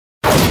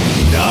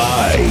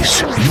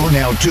Nice. You're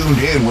now tuned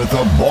in with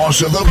the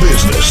boss of the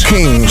business,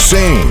 King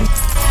Sing.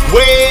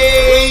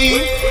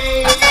 Way.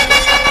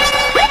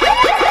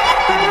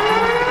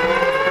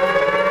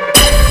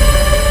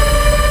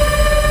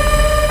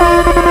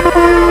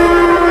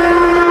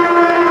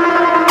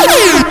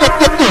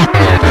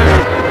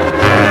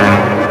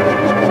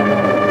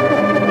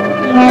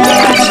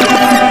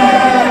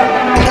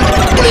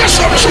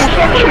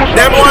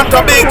 Them want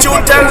a big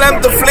tune, tell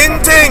them to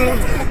flinting.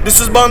 This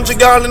is Bunji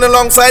Garlin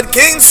alongside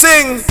King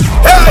Sing.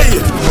 Hey,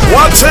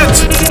 watch it.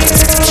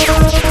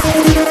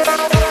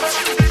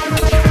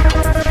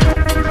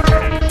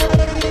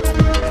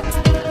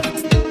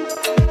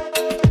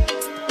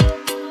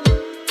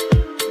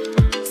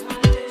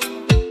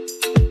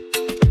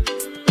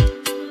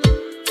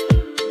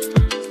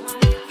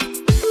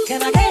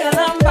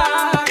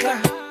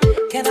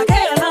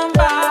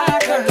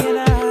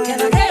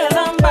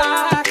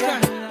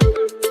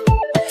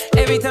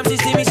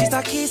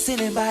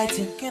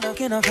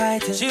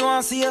 She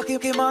wants to see her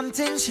keep on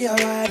thing, she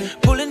alright.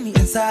 Pulling me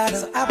inside,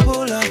 so I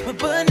pull up. But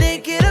butt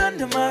naked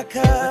under my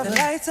cup. The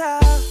lights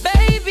off,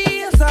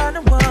 baby, I'm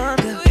starting to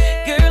wonder.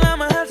 Girl,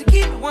 I'ma have to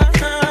keep it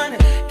 100.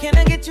 Can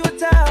I get you a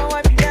towel,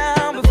 wipe you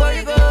down before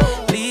you go?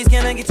 Please,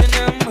 can I get your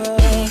number?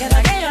 Can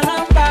I get your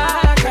number,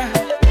 girl?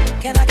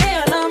 Can I get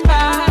your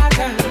number,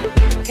 girl?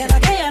 Can I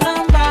get your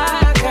number,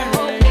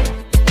 girl?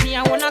 Me,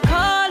 I wanna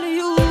call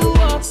you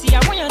up, see, I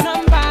want your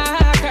number,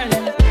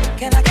 girl.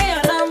 Can I get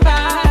your number?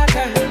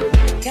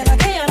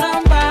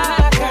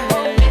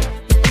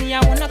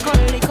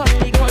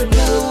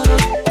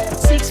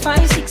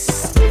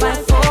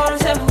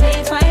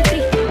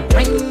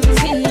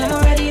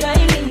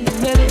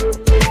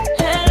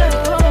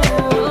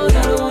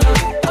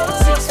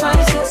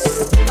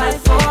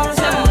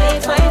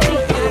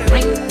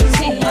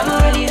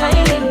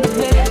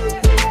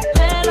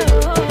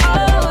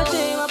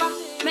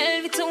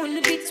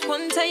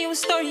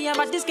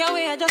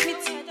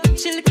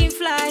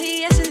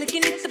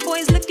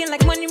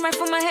 Like money right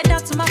from my head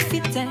down to my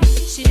feet. And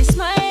she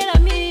smile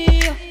at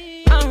me.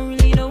 I don't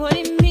really know what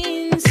it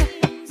means.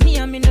 Me,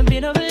 I'm in a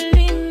bit of a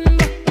limbo,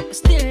 but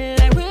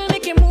still I will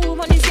make a move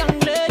on this young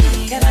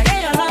lady. Can I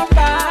get your number,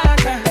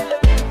 girl?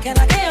 Can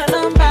I get your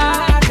number,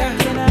 girl?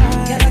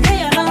 Can I get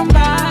your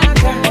number,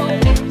 girl?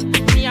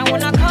 Me, I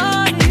wanna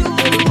call you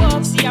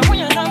up, see I want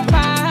your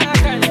number,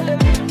 girl.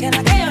 Can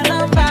I get your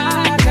number,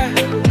 girl?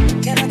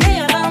 Can I get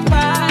your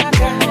number,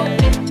 girl?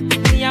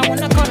 Me, I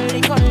wanna call it.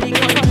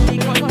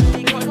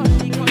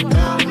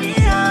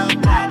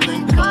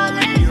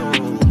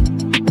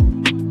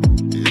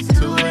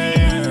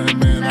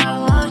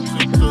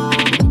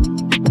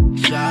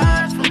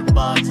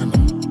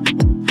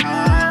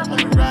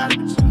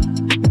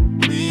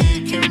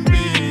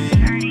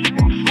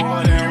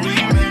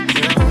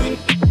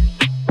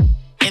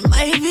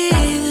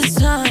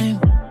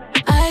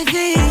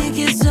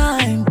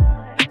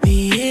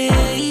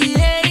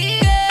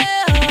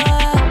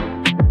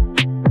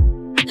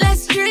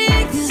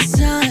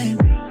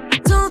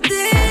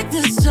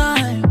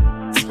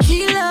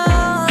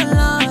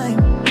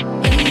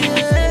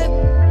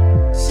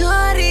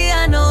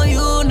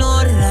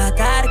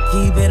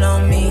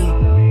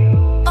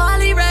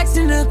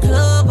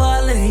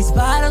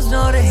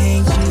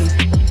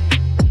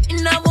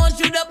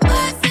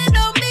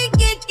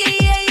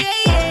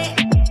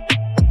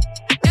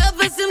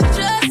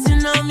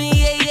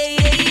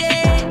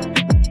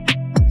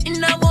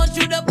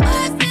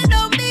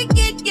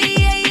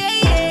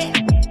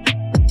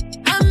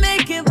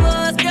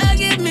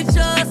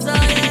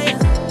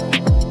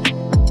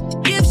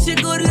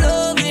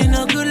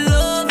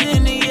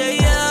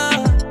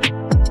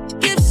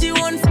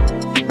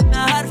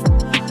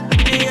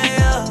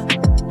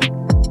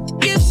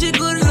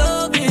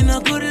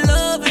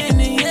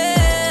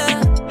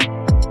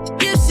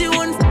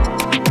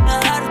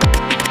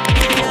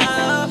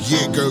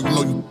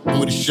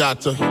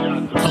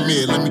 Come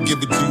here, let me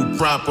give it to you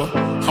proper.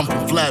 I'm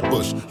from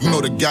Flatbush, you know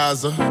the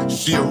Gaza.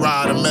 She a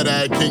ride, I met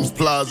her at King's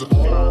Plaza.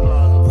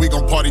 We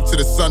gon' party till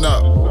the sun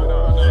up.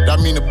 That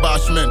mean the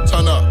Bosch men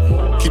turn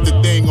up. Keep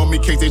the thing on me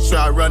in case they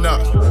try to run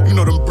up. You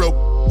know them broke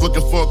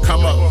looking for a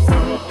come up.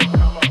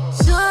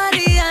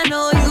 Shorty, I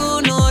know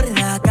you know that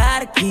I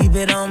gotta keep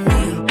it on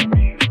me.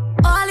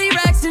 All these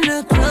racks in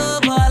the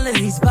club, all of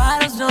these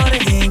bottles know they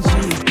ain't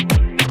cheap.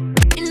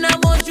 And I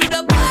want you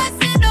to pass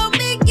it on me.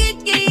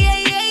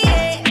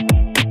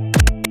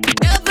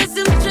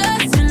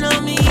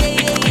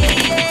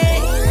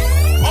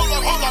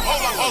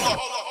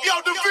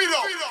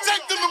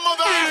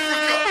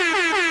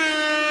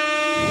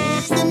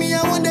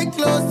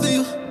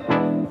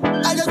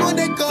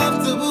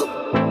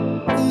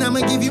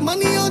 Give you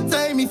money on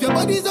time if your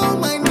body's on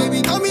mine,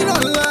 baby, coming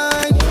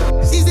online.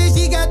 She said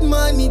she got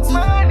money too,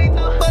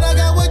 but I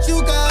got what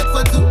you got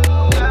for two.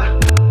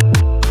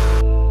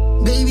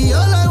 Baby,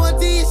 all I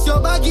want is your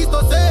baggies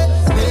for sale.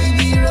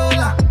 Baby,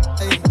 roller,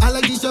 hey. I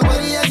like this your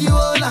body as you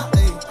hold her.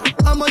 Hey.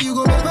 How much you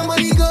gon' make my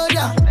money go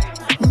down?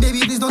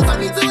 Baby, please don't stop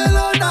me to a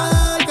low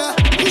dark.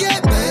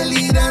 Yeah,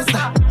 belly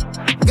dancer,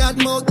 got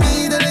more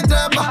key than a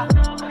trapper.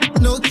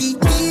 No key.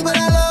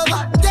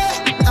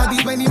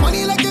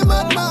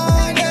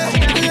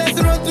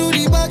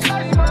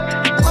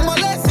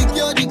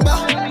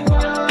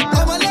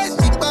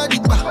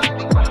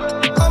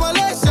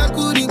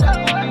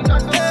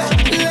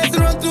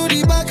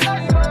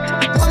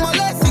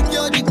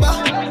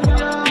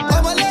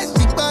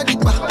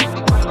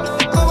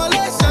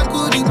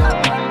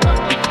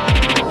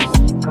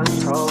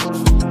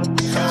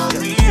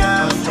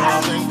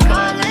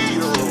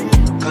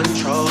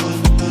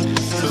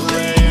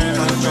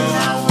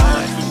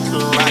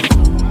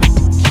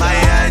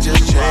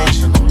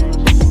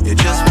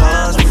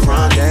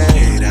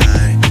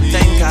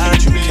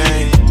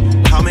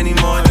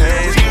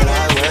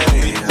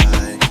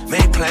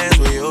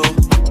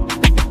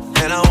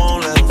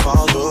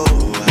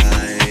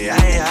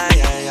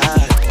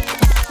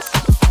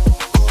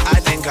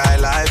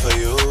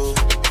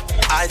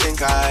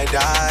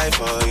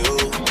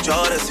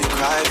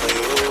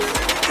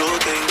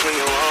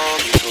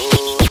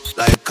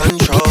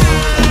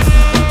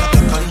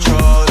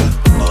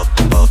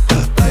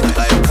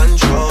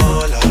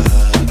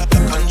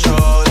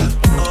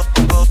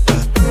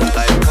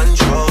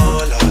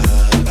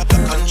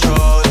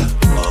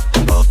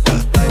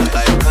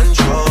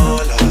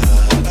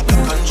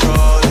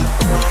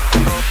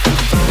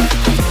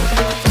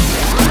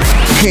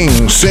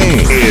 King Sing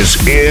is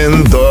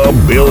in the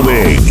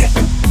building.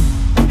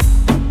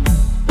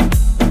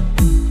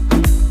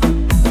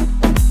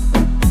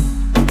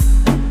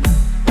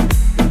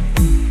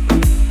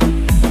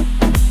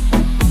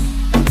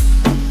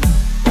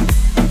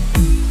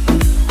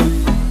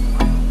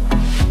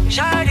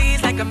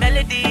 Shawty's like a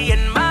melody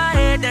in my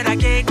head that I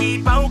can't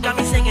keep out. Got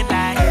me singing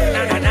like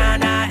na na na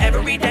na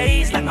every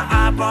day's like my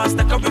iPod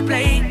stuck on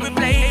replay.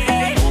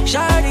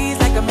 Shawty's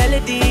like a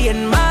melody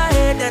in my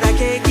head that I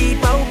can't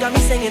keep out. Got me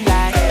singing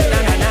like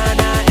na na na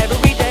na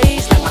every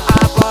day's like my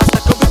iPod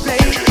stuck on replay.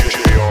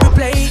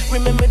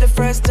 Remember the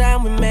first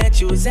time we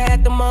met? You was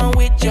at the mall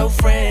with your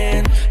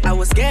friend. I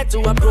was scared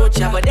to approach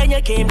ya, but then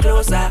you came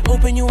closer,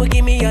 hoping you would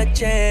give me a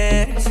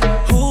chance.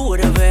 Who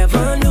would have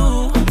ever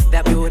knew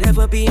that we would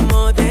ever be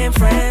more than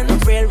friends? A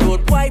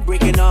railroad white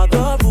breaking all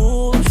the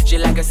rules. She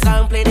like a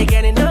song played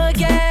again and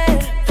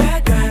again.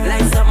 That girl,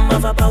 like something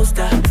of a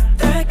poster.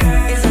 That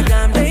girl is a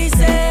gun, they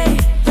say.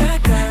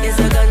 That girl is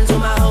a gun to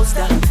my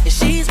holster, and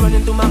she's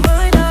running through my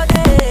mind all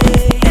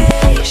day.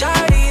 Hey,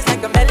 Shawty's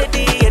like a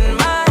melody in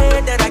my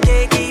head that I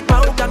can't keep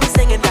out. Got me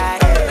singing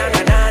like na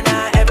na na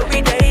na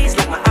every day's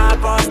like my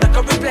iPod stuck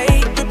on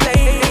replay.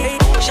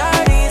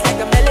 Shawty's like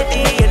a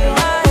melody in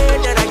my head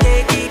that I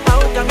can't keep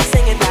out. Got me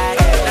singing like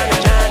na na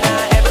na na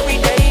every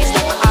day's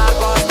like my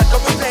iPod stuck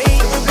on replay.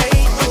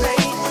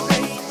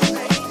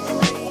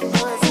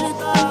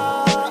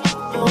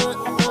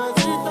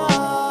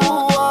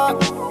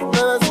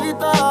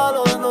 Bebecita,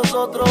 lo de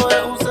nosotros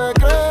es un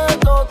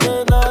secreto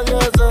que nadie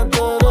se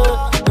entere.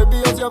 Baby,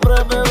 yo siempre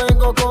me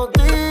vengo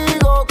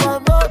contigo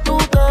cuando tú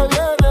te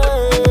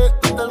vienes.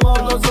 Del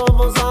mundo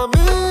somos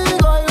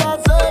amigos y lo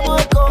hacemos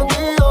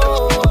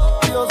escondidos.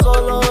 Yo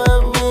solo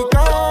en mi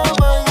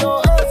cama y yo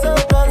ese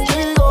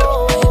testigo.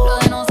 Lo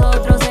de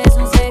nosotros es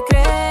un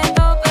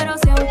secreto, pero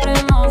siempre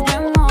nos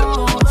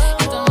vemos.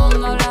 Y todo el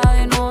mundo habla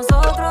de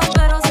nosotros,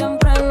 pero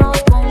siempre nos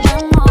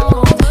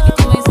comemos. Y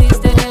tú me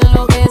hiciste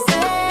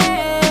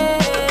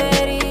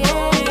enloquecer, y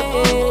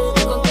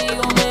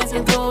contigo me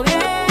siento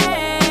bien,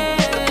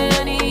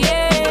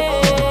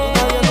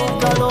 Nadie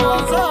nunca lo va a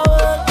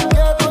saber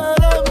que tú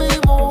eres mi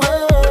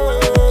mujer.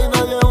 Y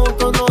nadie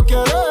juntos nos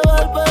quiere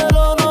ver,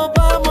 pero nos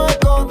vamos a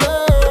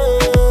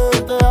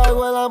esconder. Te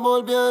hago el amor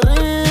bien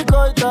rico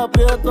y te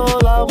aprieto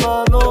la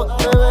mano.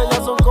 Bebé, ya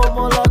son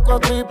como las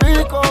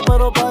 4:00,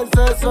 pero para el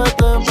sexo es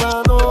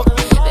temprano.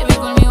 Baby,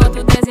 conmigo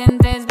tú te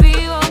sientes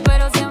vivo,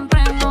 pero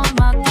siempre nos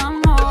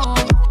matamos.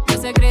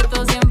 Los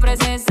secretos siempre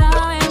se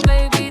saben,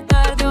 baby,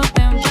 tarde o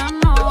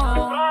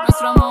temprano.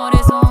 Nuestro amor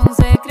es un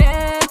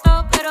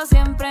secreto, pero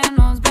siempre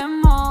nos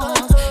vemos.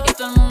 Y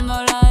todo el mundo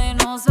habla de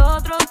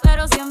nosotros,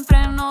 pero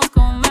siempre nos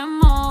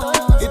comemos.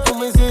 Y tú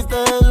me hiciste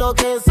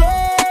enloquecer,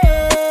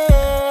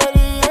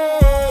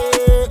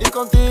 y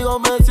contigo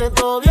me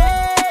siento bien.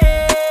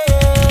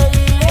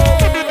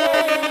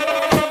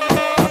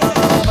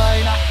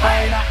 Baila,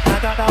 baila, ta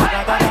ta ta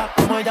ta ta,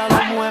 como ella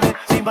lo mueve,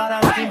 sin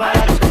parar, sin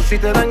parar. Si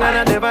te dan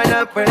ganas de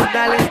bailar, pues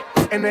dale.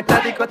 En el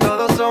estático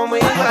todos somos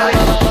iguales.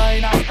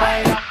 Baila,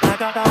 baila, ta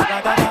ta ta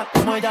ta ta,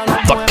 como ella lo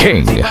mueve. The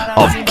King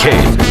of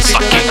Kings. Si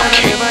te dan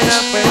ganas de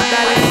bailar, pues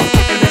dale.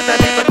 En el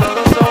estático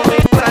todos somos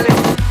iguales.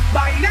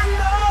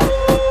 Bailando.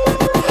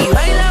 Y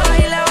baila,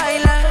 baila,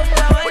 baila,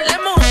 ponle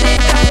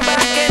música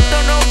para que esto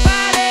no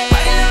pare.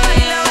 Baila,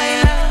 baila,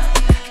 baila,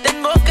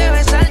 tengo que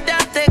besarte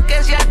antes que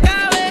se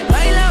acabe.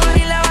 Baila,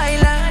 baila,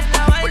 baila,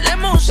 ponle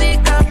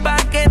música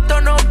para que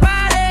esto no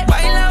pare.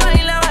 Baila,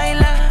 baila,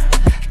 baila,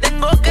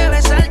 tengo que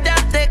besarte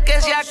antes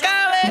que se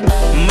acabe.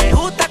 Me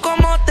gusta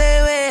cómo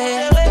te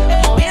ves,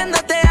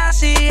 moviéndote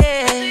así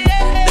es,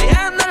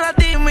 dejando la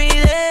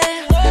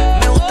timidez.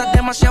 Me gustas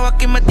demasiado,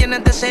 aquí me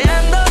tienes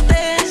deseándote.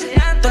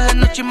 Toda la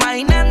noche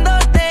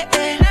imaginándote,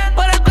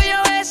 por el cuello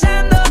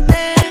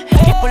besándote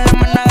y por la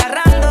mano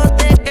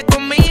agarrándote. Que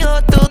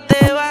conmigo tú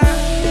te vas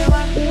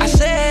a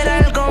hacer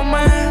algo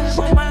más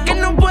que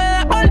no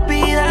puedas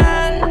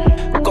olvidar.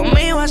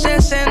 Conmigo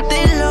hacer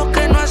sentir lo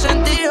que no has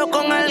sentido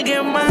con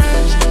alguien más.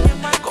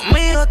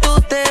 Conmigo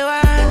tú te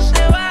vas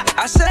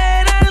a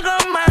hacer algo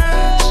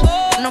más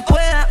que no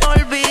puedas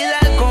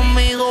olvidar.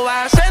 Conmigo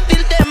vas a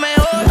sentirte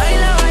mejor.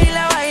 Baila,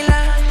 baila,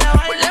 baila,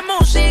 ponle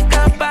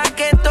música pa'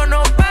 que esto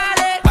no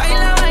pare.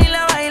 Baila,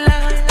 baila, baila,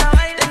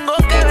 tengo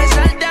que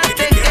besarte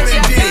antes que se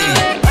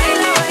acabe.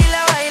 Baila,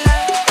 baila, baila,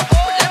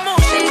 ponle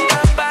música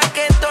pa'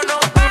 que esto no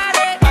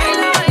pare.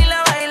 Baila, baila,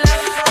 baila,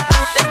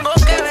 tengo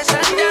que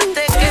besarte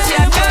antes que se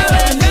acabe.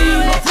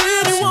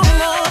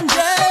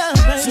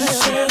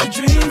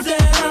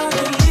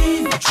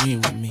 Dream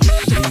with me, believe in me.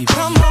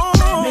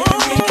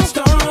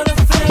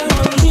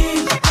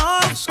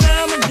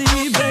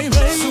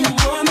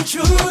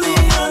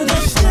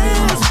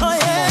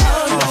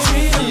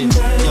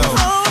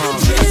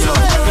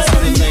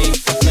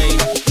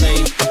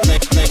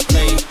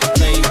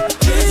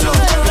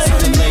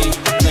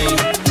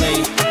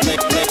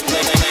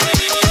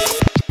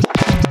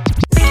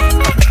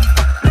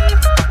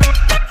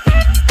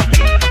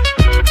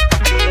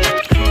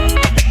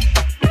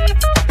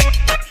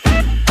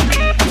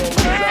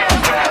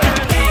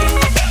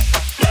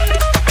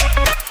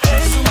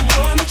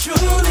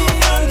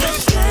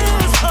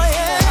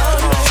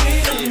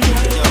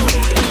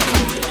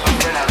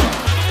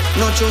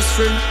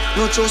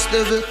 no trust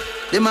devil.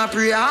 Them a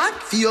pray hard,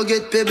 for you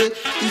get pebble.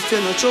 If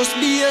you no trust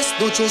BS,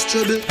 don't trust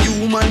trouble.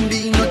 Human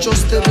being no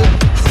trustable.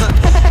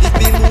 If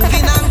me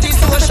moving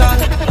anti-social,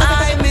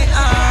 I me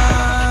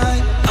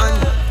I.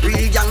 And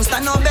real gangsta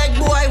no beg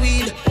boy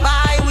weed.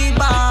 Buy we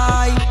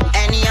buy.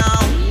 Anyhow,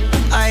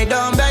 I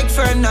don't beg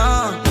for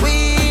no.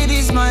 Weed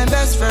is my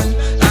best friend.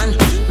 And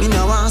me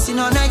no want see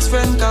no next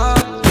friend.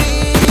 Cause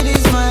weed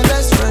is my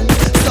best friend.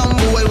 Some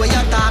boy where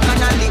you talk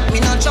and I lick,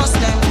 me no trust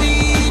them.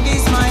 Weed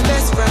is my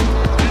best friend.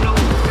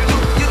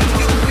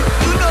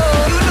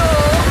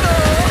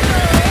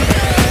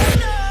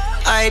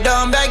 I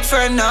don't beg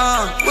for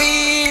no.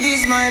 Weed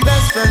is my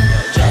best friend.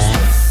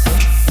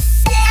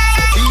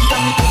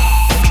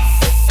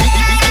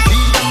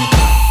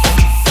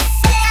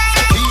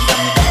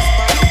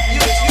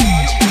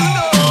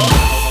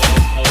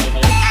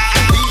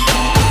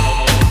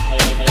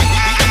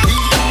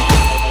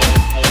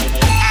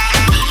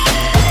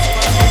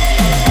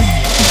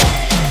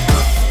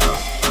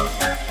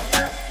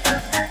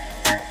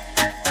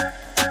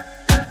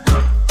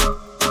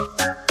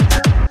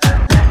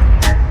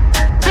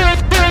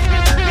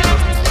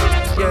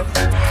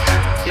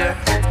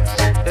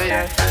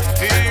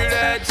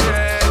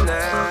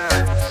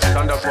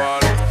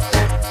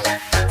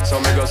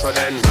 So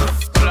then,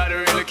 well, I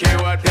don't really care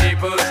what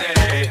people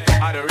say.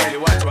 I don't really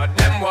watch what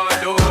them want to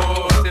do.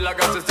 Still I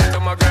got to stick to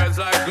my girls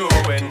like glue.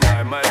 And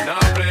I might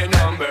not play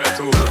number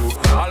 2.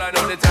 All I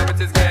know the time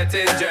it is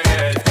getting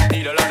jet.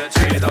 Need a lot of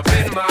trees up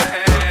in my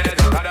head.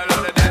 Got a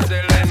lot of them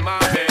still in my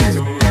bed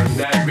to run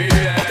that real.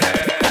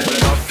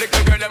 Well, I flick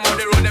the girl them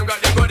on the road, them got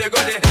the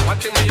goody. One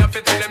thing me have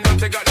to tell them, don't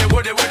they got the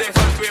woody.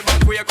 Front way,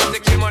 back way, cause they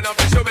came on up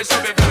and show me.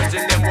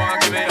 Virgin them want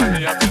give me, and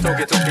they have to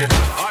talk it.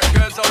 Hot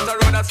girls out the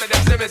road, I say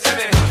them see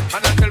me.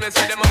 And I tell me,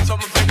 say them have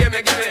something for give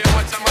me.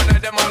 Watch some of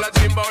them all a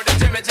dream about the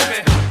Jimmy.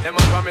 Them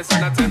a promise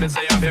and I tell me,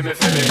 say you feel me.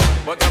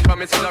 But I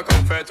promise is a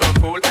comfort to a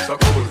fool, so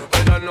cool.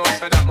 They don't know,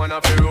 say that man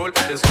have to rule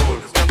the school.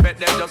 Don't bet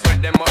them, just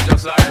wet them up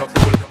just like a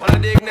fool. One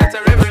of the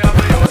dignitary, we have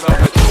to use up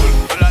the tool.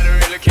 Well, I don't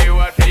really care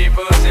what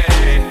people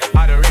say.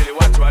 I don't really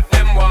watch what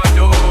them want to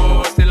do.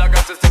 Still I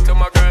got to stick to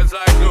my girls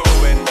like glue.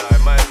 And I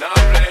might not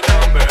play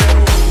number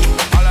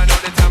 2. All I know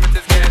the time it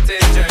is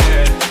getting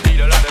jet.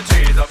 Need a lot of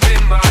trees up in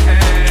my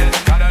head.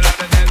 Got a lot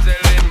of them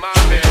still in my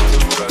bed to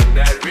run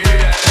that real.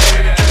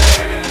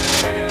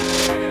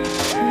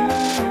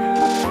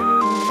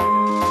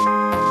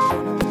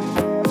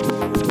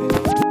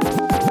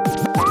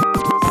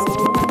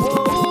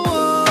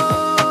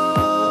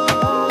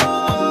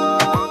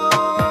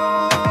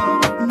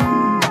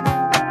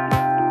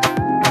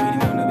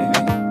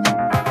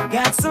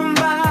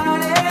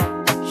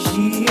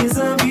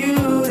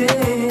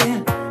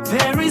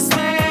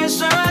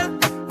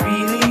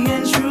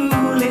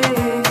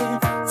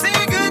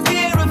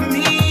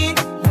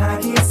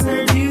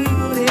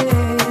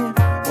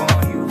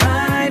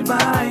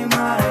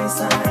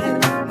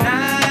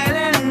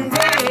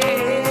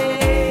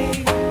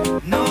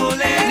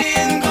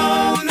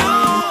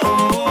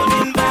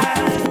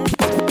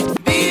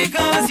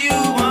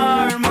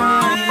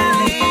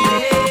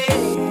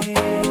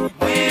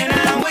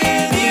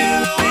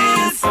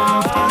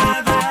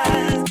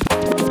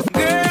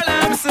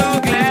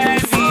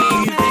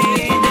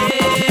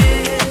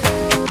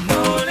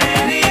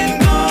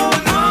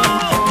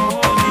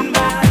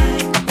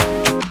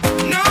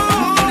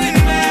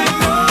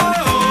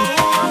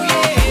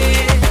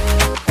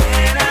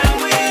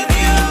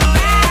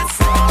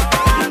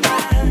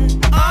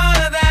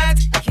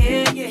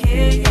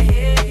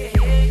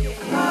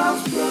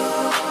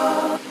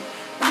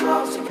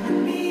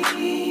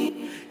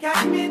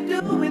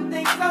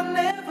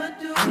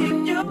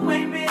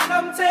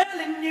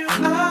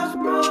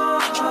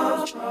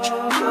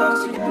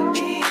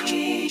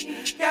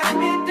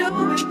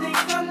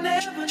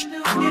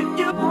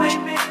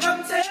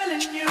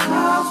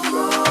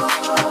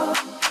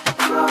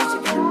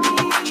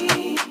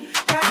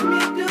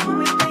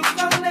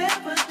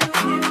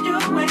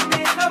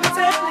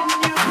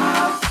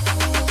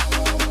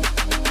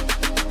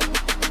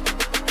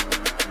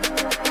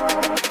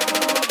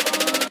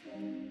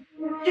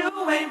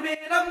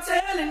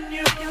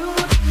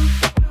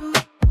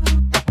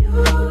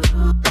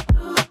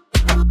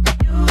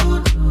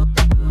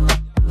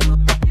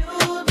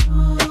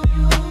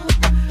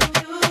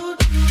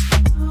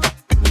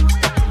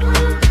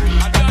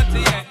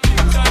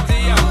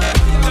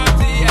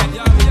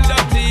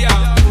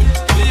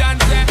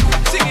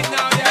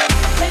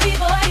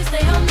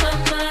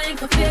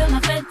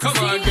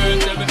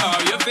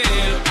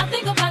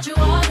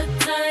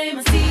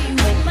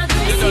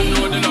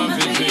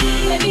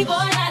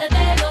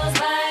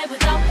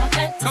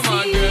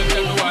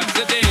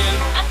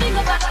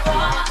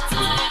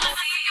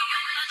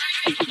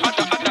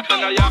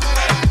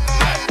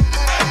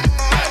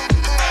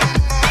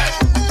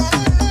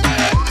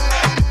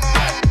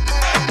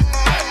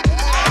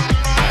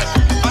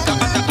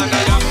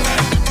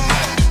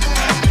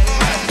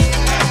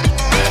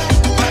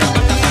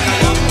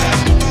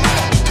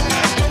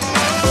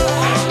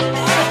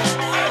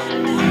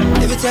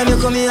 Every time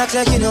you come here, act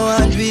like you know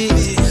what we.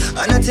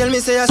 And I tell me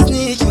say I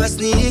sneak, you a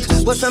sneak.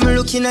 But from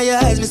looking at your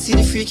eyes, me see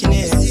the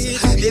freakiness.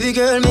 Baby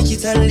girl, make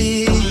it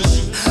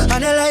unleash.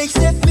 And I like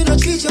say me no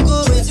treat you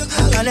good.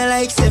 And I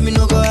like say me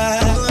no go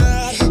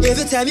hard.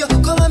 Every time you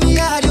come at me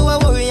yard, you a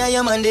worry and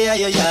your man there at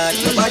your yard.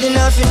 Nobody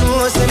nothing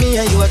know, say me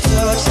and you a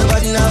touch.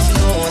 Nobody nothing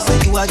know, say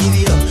you a give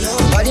it up.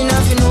 Nobody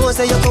nothing know,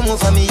 say you come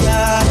over me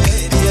yard.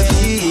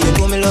 Baby, you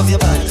know me love your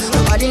body.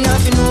 Nobody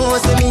nothing know,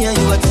 say me and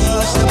you a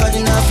touch.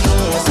 Nobody nothing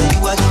know, say you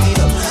a give it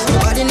up.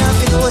 Nobody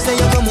nothing know, say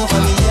you come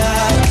over me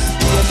yard.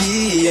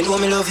 Baby, you know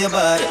me love your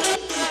body.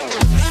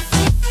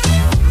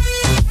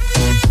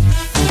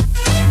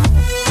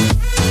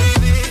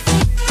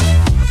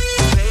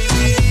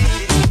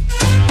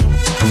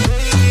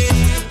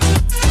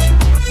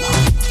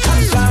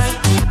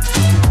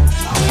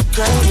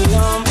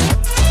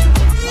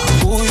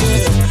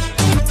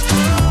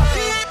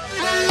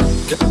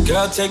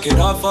 Girl, take it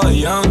off for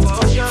young.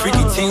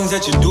 Freaky things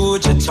that you do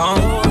with your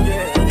tongue.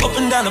 Up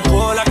and down the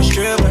pole like a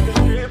stripper.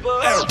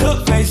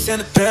 Duck face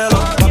and a pillow.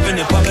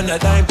 Popping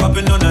that thing,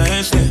 popping on the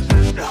handstand.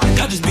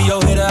 I'll just be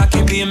your hitter, I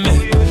can't be a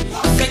man.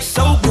 Sex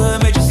so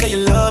good, made you say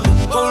you love me.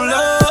 Hold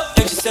up,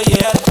 made you say you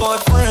had a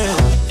boyfriend.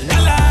 And I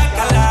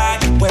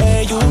like the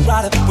way you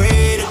ride up the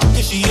way that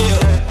this year.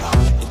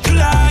 And you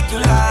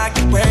like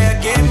the way I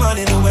get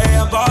money, the way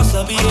I boss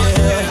up,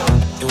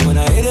 yeah. And when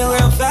I hit it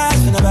real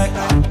fast in the back,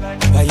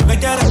 why you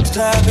make that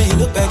extra clap and you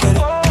look back at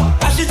it?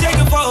 I should take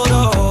a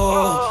photo,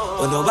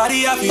 but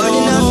nobody I feel.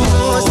 Nobody nothing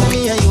knows, say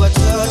me and you a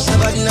touch.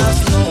 Nobody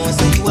nothing knows,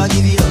 say you a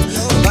give it up.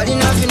 Nobody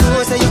nothing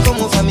knows, say you come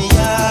over me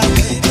yard.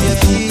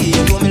 Baby,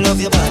 you know me love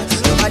your body.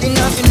 Nobody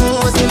nothing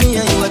knows, say me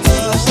and you a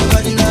touch.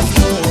 Nobody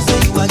nothing knows, say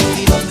you a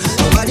give it up.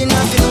 Nobody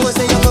nothing knows,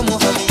 say you come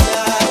over me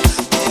yard.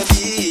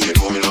 Baby, you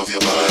know me love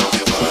your body.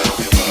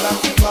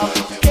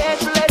 Get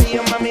ready,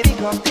 mommy,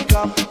 dig up. Dig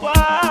up.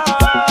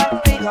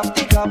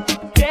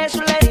 Get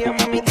ready,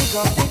 mommy, dig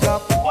up.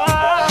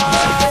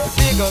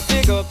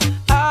 Big up.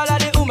 All of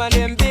the woman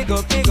them big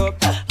up.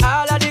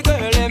 All of the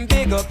girl them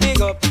big up.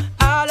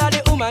 All of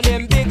the woman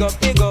them big up.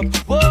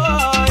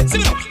 Whoa, see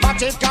me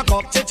back it cock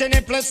up, titty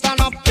in place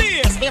stand up.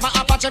 Fierce, favor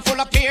Apache full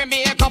of peer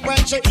makeup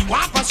when she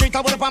walk on street.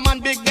 I would up a man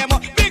big them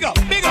up. Big up.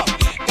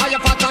 Got your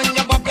fat on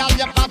your bob, got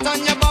your fat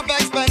on your bob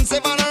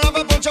expensive and I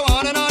love put your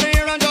on in the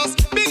ear and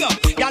just big up.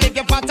 Got if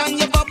your fat on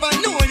your bob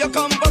and know you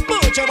come but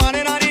put your on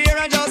in the ear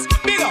and just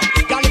big up.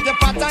 Got if your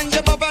fat on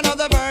your bob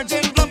another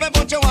virgin plump and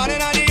put your on in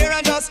the ear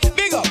and just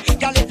big up.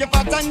 Got if your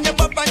fat on your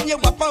bob and you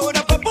wap out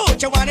up and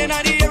put your on in the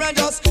ear and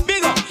just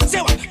big up.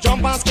 Say what?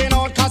 Jump and skin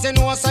out cause you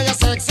know say you're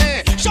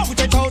sexy. Shout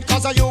it out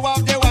cause you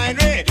have the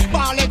winery.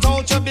 Ball it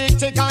out you big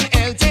thick and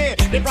healthy.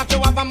 The rock you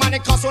have a money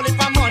cost only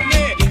for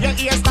money. Your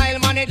hairstyle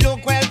man it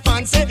look well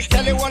fancy.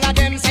 Tell you all of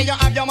them say you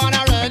have your man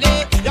already.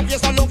 Your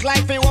face don't look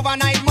like the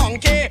overnight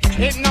monkey.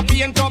 It not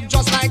paint up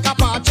just like a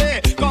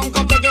party. Come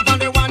take it from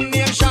the one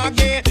named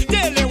Shaggy.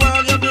 Tell the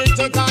world you big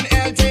thick and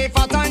healthy.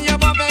 Fat and your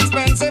buff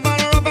expensive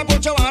and rough and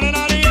put your one in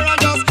the ear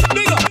and just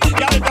big up.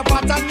 Got it the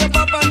fat and your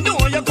buff and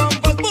know you come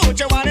first. Put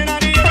your one in the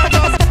ear and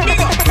just big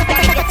up.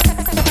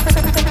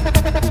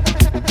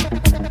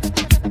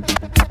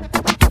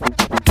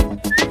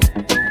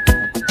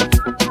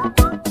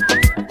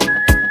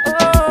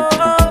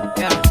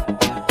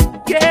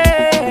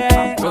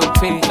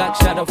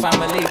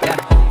 Family,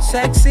 yeah.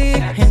 Sexy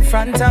in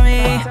front of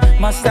me.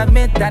 Must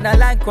admit that I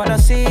like what I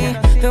see.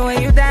 The way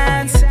you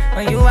dance,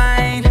 when you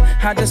whine,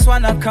 I just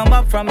wanna come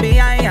up from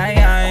behind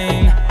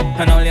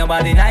and hold your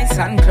body nice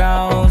and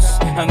close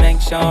and make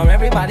sure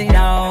everybody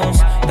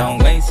knows. Don't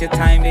waste your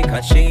time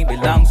because she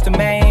belongs to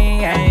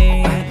me.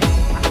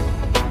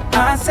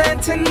 I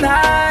said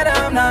tonight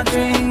I'm not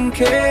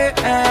drinking,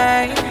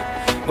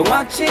 but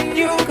watching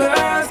you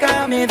girls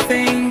got me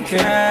thinking.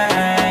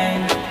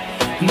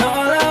 And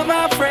all of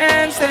my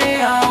friends, they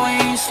are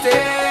wasted.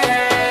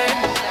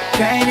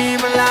 Can't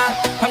even lie,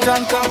 I'm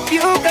drunk off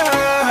you,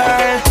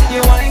 girl.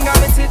 You ain't got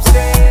me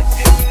tipsy.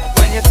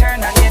 When you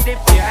turn on your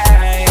dip,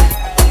 yeah.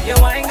 You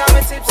ain't got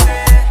me tipsy.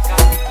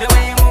 The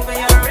way you move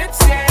your hips,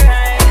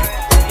 yeah.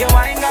 You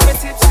ain't got me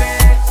tipsy.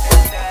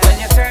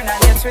 When you turn on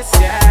your twist,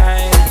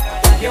 yeah.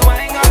 You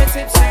ain't got me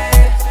tipsy.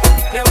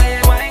 The way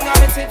you ain't got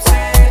me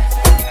tipsy.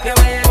 The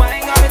way you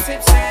ain't got me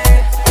tipsy.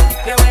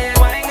 The way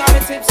you ain't got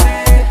me tipsy.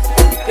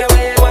 The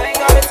way you ain't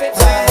got me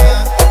tipsy.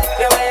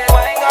 The way you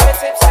ain't got me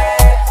tipsy.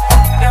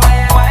 The way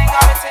you ain't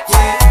got me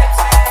tipsy.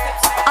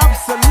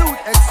 Absolute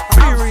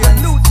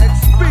experience.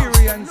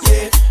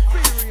 Yeah.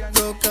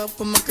 Broke up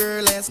with my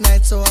girl last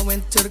night, so I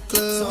went to the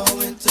club.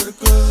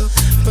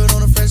 Put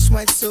on a fresh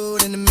white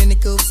suit and a mini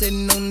coupe,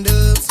 sitting on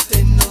dubs.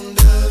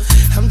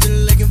 I'm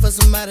just looking for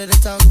somebody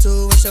to talk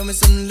to and show me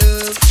some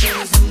love.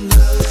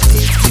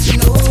 You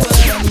know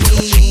what I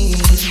mean.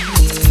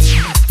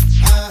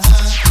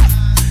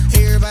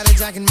 Everybody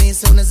jocking me as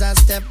soon as I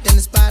stepped in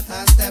the spot.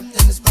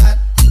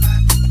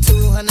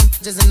 200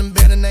 just in the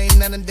building, ain't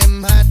none of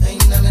them hot.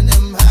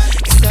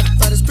 Except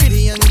for this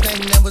pretty young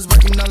thing that was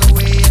working all the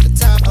way at the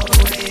top.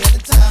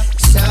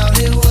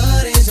 Shouted,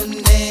 what is your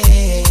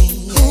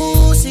name?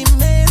 Ooh, she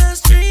made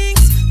us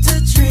drinks to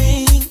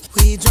drink.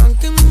 We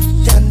drunk and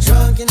got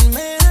drunk and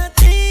made her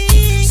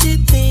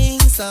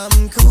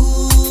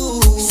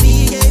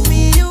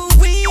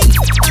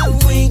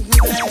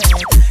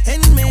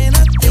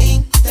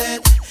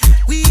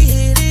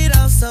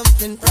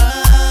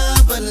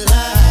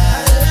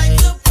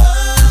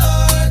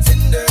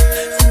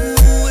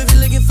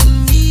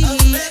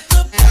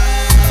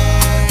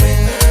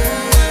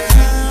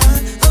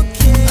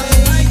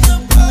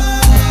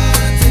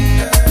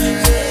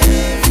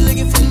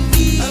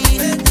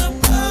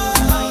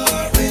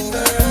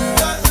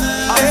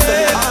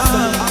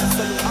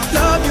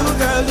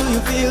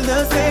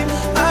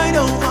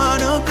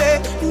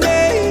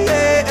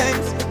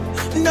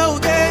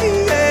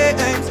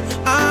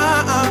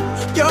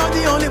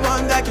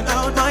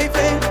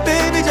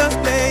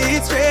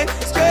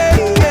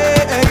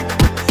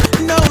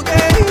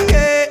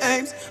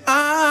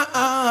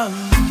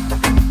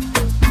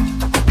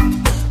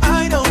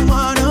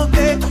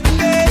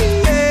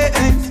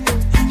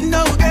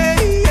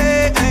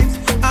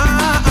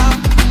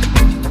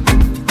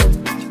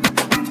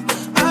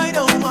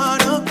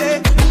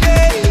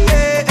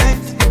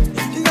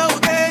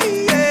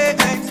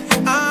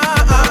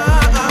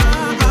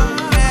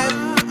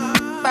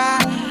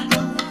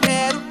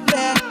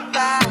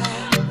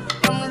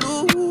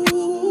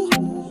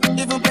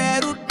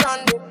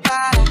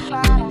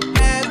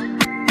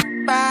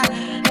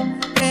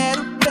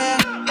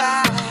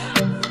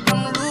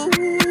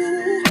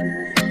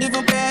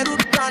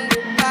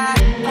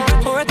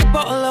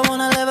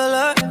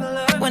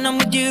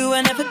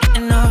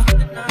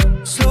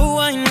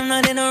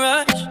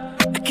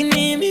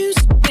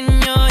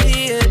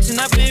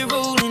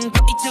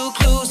till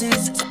closing.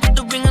 Since I put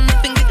the ring on the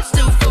finger, it's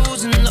still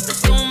frozen. Love in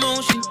slow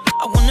motion.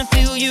 I wanna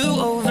feel you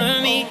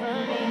over me.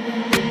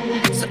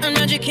 Something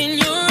magic in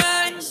your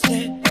eyes,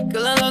 yeah.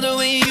 Girl, I love the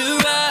way you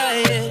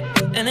ride it,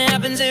 and it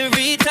happens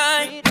every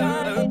time.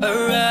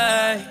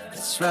 Alright,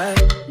 that's right.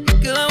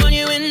 Girl, I want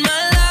you in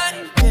my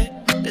life, yeah.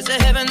 There's a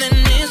heaven and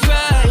it's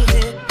right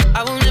here. Yeah.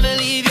 I will never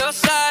leave your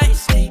side.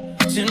 Stay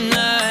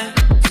tonight,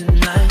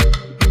 tonight.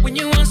 When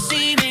you want to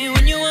see me,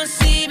 when you want to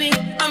see me,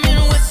 I'm in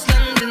West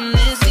London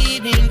this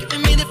evening,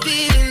 giving me the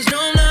feelings. No,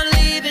 I'm not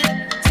leaving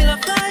till I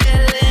fly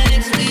LA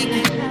next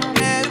weekend.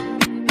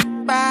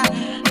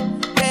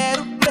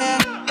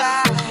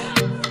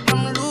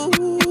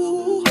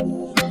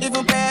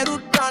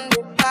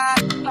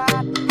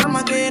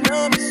 I'ma get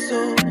up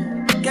so,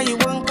 yeah, you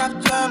won't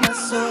capture my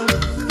soul.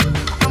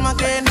 I'ma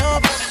get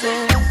up so.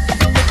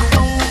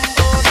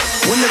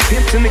 When the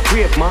pimp's in the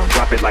crib, ma,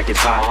 drop it like it's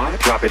hot.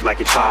 Drop it like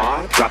it's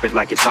hot. Drop it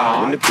like it's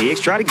hot. When the pigs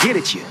try to get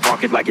at you,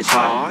 park it like it's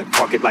hot.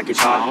 Park it like it's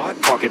hot.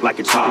 Park it like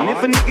it's hot. And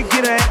if a nigga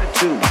get an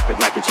attitude, pop it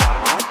like it's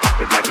hot.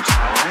 Pop it like it's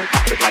hot.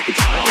 Pop it like it's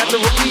hot. Got the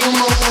rookie on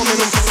my arm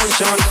and I'm pouring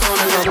Sean Son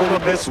and I roll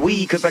my best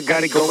weed 'cause I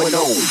got it going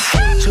on.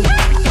 2,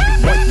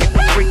 1,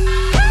 3,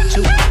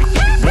 2,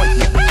 1,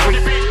 3,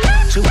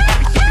 2,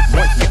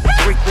 1,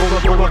 3.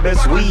 Roll my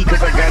best weed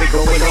 'cause I got it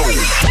going on.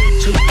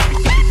 2,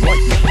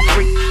 1,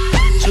 3,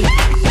 2,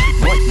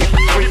 1,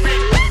 3,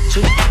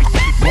 2,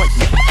 1,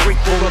 3.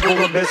 Roll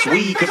my best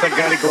weed 'cause I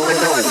got it going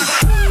on.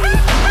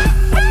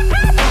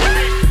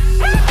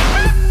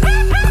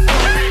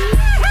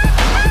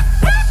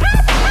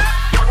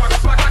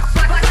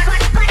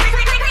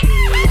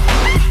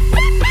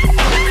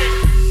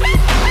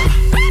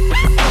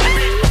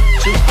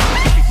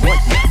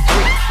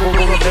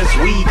 Best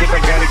weed 'cause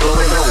I got it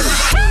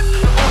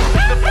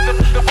going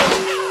on.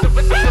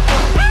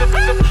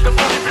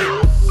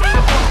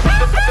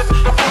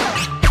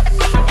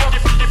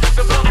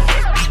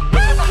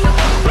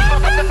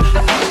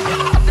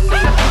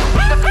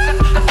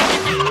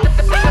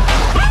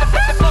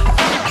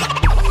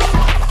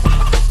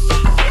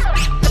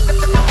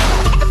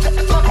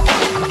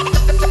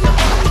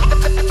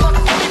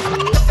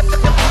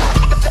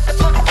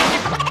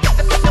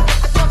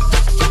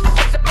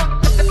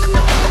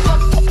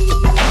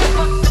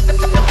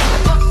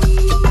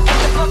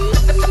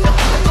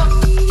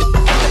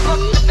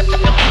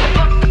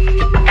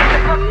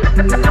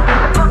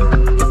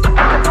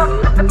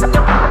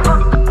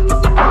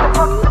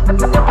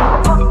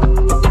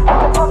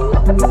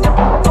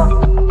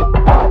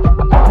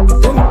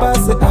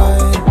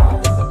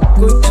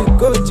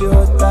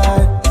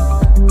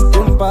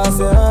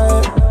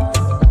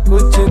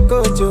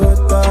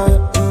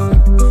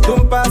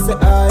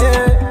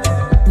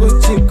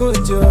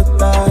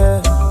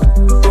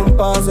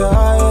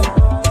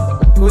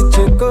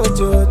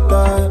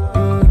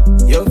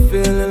 You're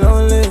feeling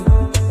lonely,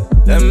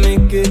 let me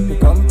keep you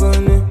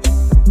company.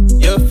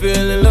 You're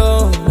feeling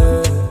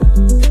lonely,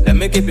 let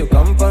me keep you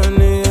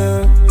company.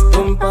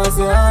 Tum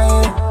pase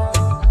aaye,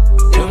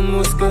 tum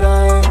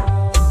muskuraye,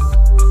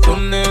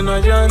 tumne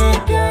na jaane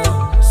kya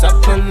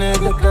sapne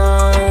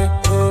dikhaye.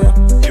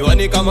 You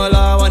ani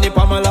Kamala, wani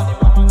Pamela,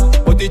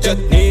 puti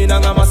chutney na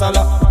nga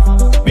masala.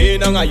 Me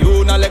na nga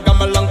you na le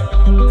kamalang,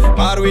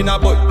 marwi na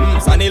boy,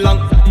 sani lang.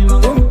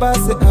 Tum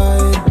pase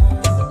aaye,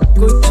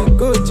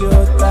 kuch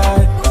hota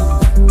hai.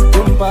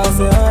 Tum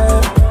paase aaye,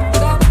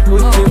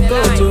 kuch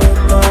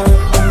hota hai.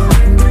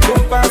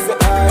 Tum paase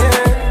aaye,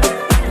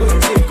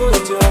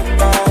 kuch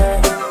hota hai.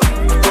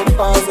 Tum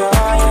paase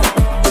aaye,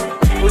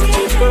 kuch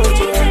hota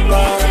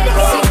hai.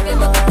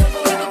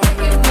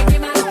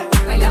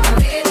 Baila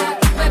morena,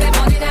 mueve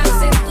morena,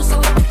 hacer tu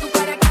sabor, tu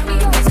cara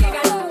camino me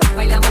ciega.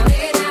 Baila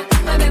morena,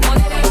 mueve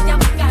morena, ella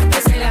me encanta,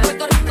 se la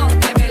Puerto Rico,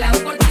 muévela,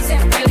 por ti se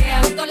pelea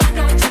toda la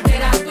noche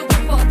entera, tu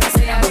cuerpo te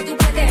sea, tu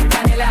puedes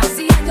canela,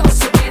 si ellos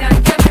supieran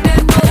que me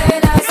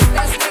modelas,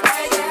 desde que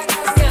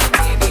llegaste a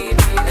mi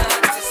vida,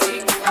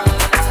 sin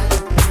igual,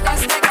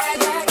 desde que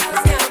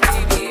llegaste a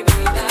mi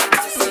vida,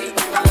 sin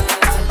igual.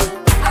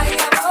 Ay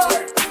amor,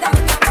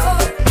 dame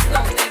amor,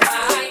 donde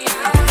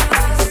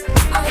vayas.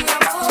 Ay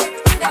amor,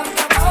 dame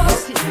amor.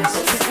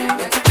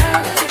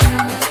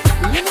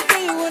 Let me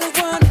tell you what I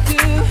wanna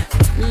do.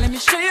 Let me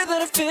show you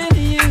that I feel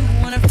you.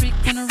 Wanna freak,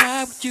 wanna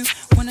ride with you.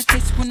 Wanna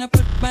taste when I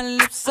put my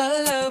lips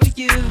all over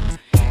you.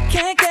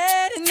 Can't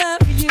get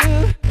enough of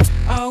you.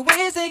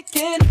 Always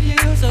thinking of you.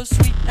 So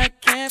sweet, I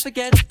can't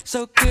forget.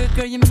 So good,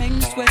 girl, you make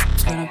me sweat.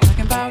 What I'm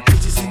talking about,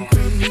 bitches and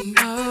cream.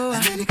 Oh,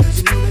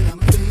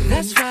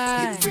 that's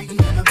right.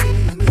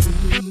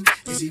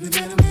 It's even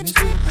better when it's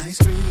with ice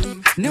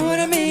cream. Know what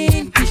I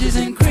mean? Peaches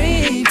and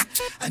cream.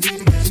 I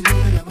need it 'cause you know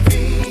that I'm a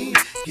fiend.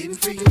 Getting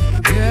free.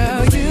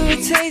 Girl, you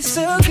taste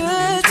so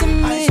good to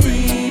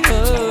me.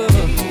 Oh,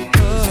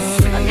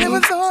 oh. I never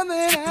thought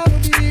that I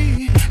would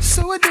be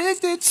so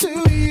addicted to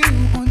you.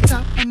 On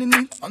top,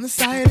 underneath, on the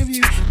side of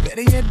you.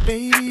 Better yet,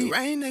 baby,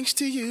 right next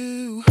to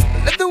you.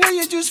 Love the way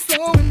you're just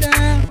flowing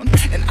down,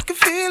 and I can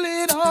feel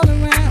it all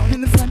around.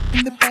 In the front,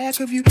 in the back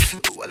of you.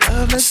 Ooh, I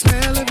love the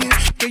smell of you.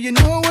 Girl, you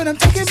know what I'm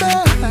talking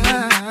about.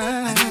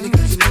 I need it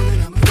 'cause you know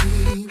that I'm a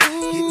fiend.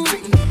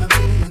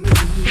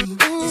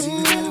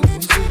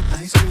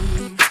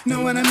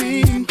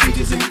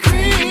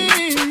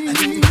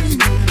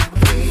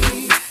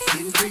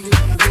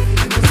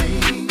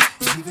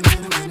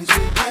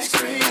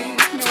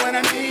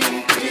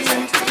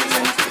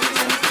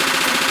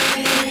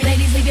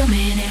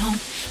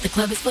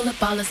 club is full of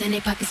ballers and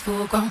their pockets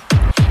full grown.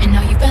 And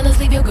all you fellas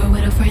leave your girl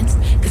with her friends,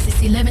 cause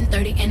it's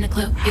 11:30 and the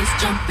club is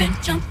jumping,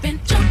 jumping,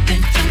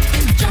 jumping,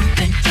 jumping,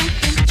 jumping,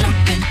 jumping,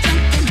 jumping,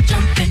 jumping,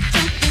 jumping,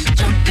 jumping,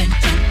 jumping,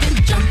 jumping,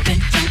 jumping,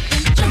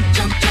 jumping, jump,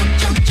 jump, jump,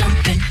 jump,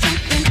 jumping,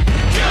 jumping.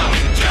 Jump,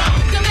 jump.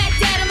 Come back,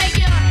 dad'll make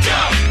you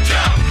jump,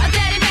 jump. A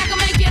daddy Mac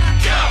will make you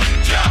jump,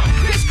 jump.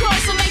 Chris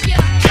Cross will make you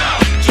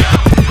jump,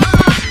 jump.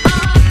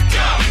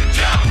 Jump,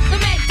 jump. Come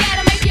back,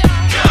 dad'll make you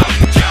jump,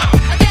 jump.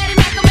 A daddy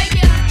Mac will make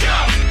you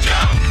jump,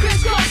 jump.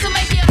 Chris Cross will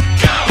make you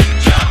jump,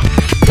 jump.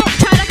 Don't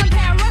try to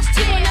compare us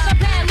to another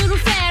bad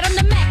little fad. I'm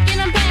the Mac and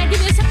I'm bad.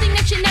 Give you something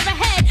that you never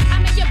had. I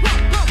make you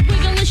bump, bump,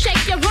 wiggle and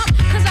shake your rump.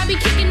 Cause I be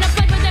kicking the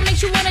flavor that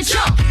makes you wanna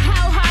jump.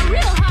 How high,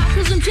 real high,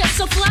 cause I'm just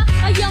so fly.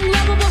 A young,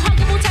 lovable,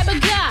 huggable type of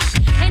guy.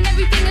 And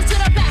everything is to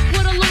the back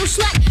with a little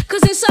slack.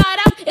 Cause inside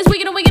out is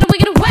wiggin' and wiggin' and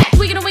wiggin' and whack.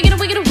 Wiggin' and wiggin'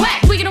 and wiggin' and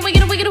whack. Wiggin' and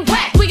wiggin' and wiggin' and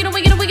whack. Wiggin' and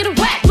wiggin' and wiggin' and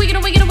whack. Wiggin'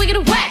 and wiggin' and wiggin'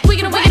 and whack.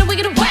 Wiggin' and wiggin' and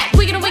wiggin' and whack.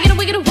 Wiggin' and wiggin' and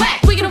wiggin' and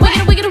whack. Wiggin' and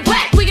wiggin' and wiggin' and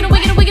whack. Wiggin' and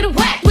wiggin' and wiggin' and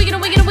whack. Wiggin'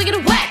 and wiggin' and wiggin' and whack. Wiggin' and wiggin' and wiggin' and whack. Wiggin'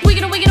 and wiggin' and wiggin' and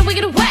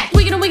whack.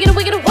 Wiggin' and wiggin' and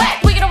wiggin' and whack.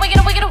 Wiggin' and wiggin'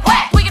 and wiggin' and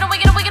whack.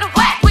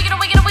 Wiggin' and wiggin'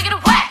 and wiggin'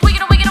 and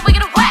whack. Wiggin' and wiggin' and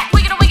wiggin' and whack.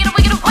 Wiggin' and wiggin' and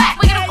wiggin' and whack.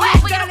 Wiggin' and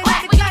whack. Wiggin' and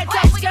whack. Wiggin' and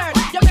whack.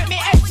 You make me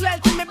X-well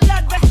till me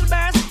blood vessel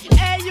burst.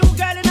 Hey, you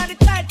girl in the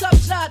tight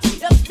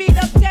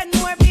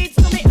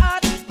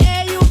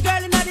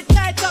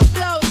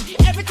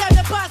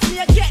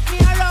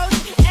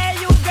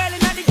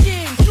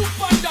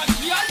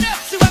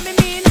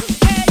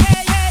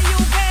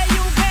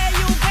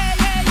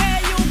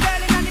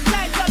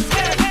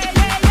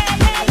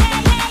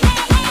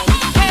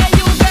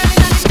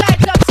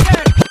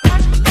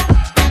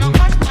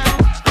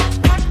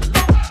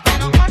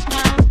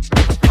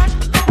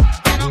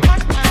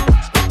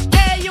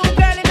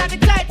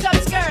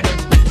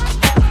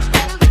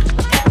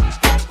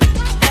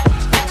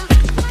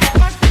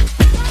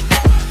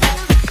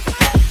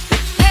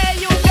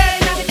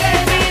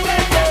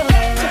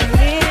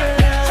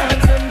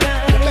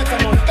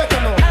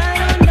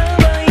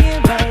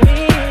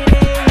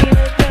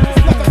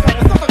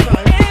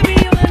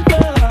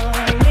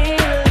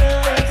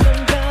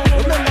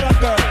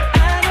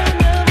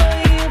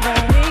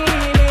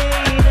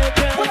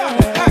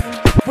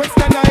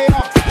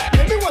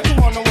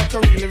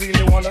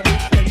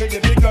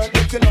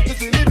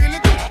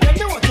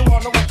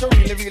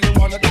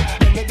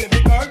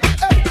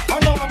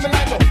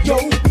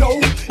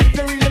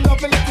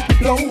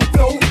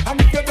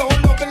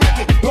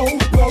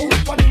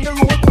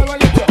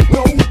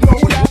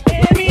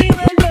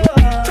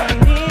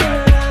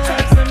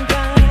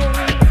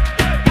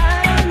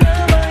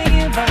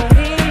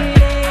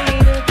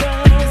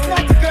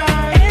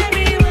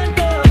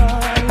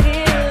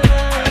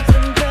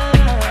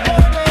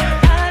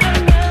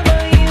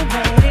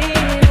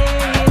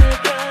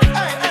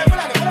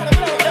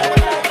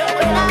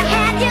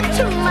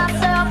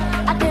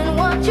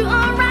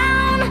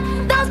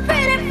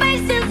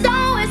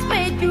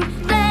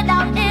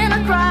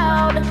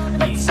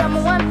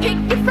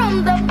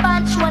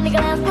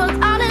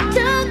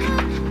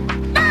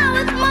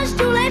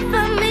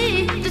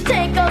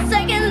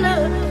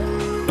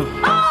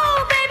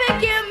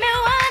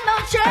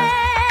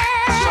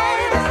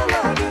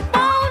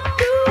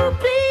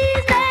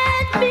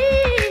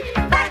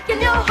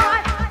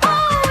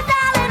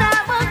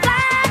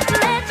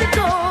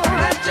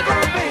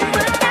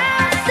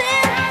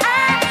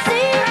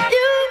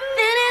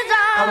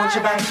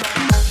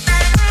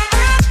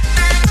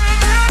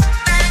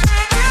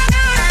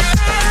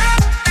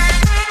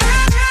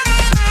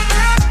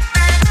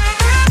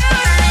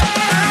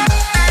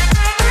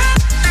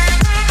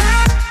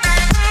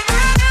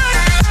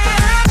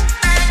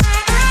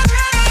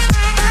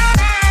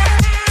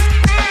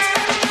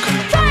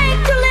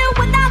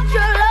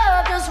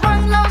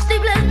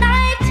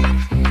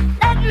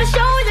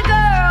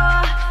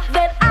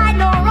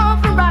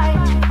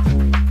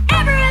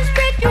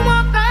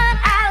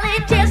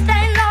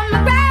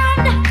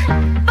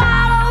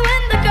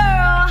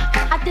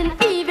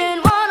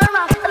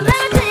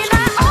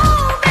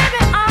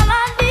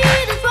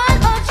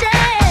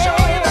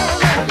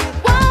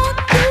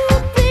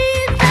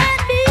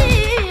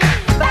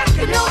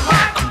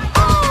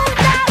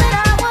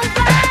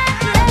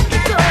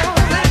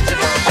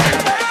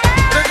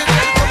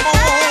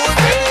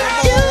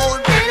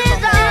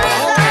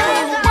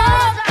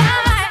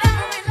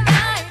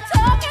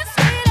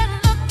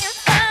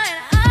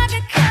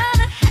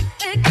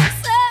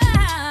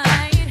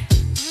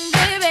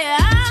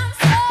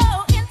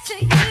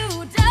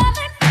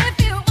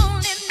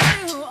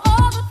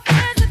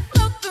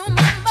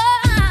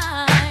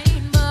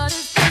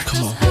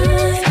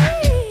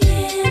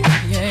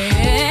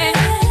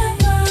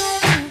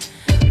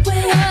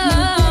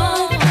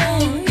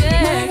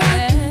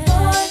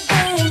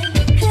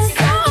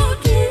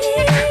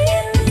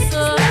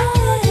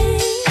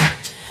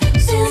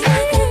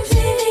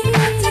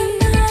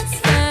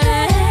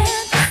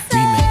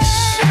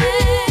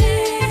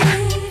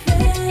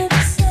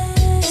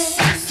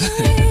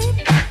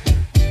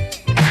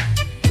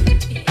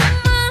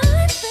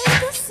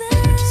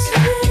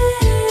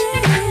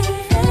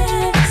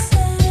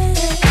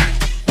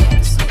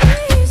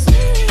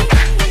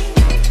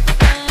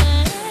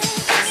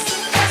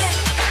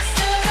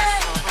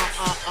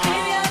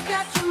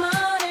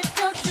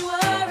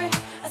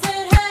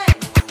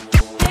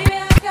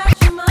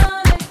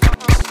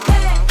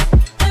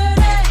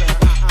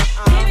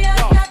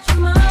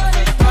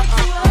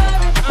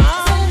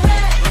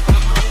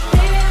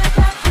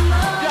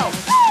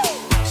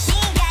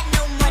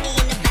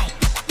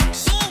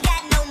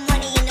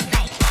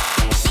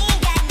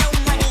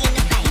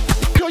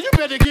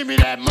give me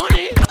that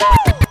money.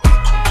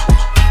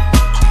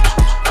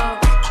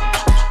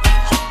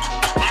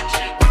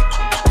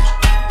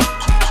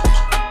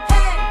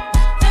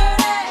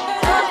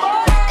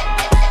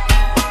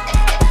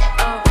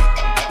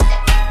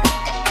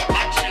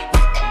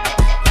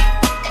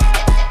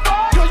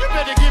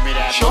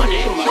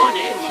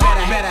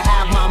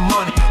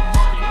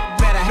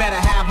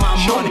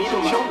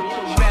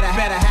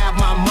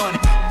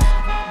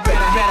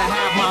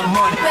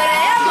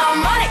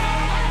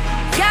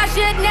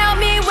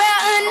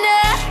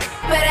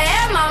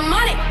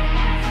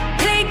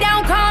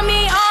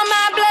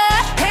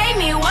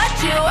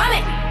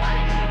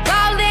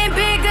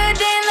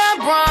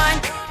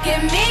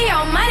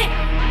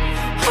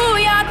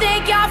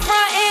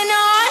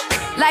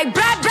 Like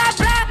blah, blah,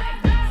 blah.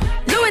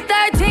 Louis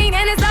 13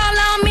 and it's all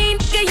on me.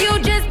 Nigga, you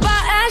just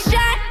bought a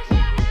shot.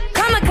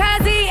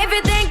 Kamikaze if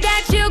you think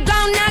that you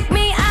gon' knock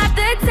me off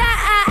the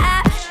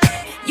top.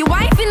 Your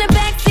wife in the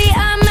backseat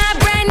of my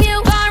brand new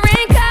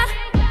foreign car.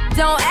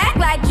 Don't act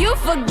like you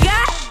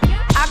forgot.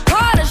 I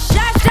called a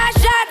shot.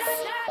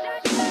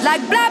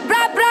 Like blah,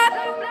 blah, blah.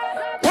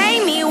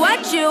 Pay me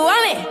what you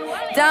want it.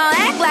 Don't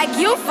act like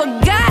you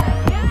forgot.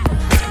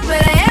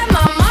 But I have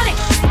my money.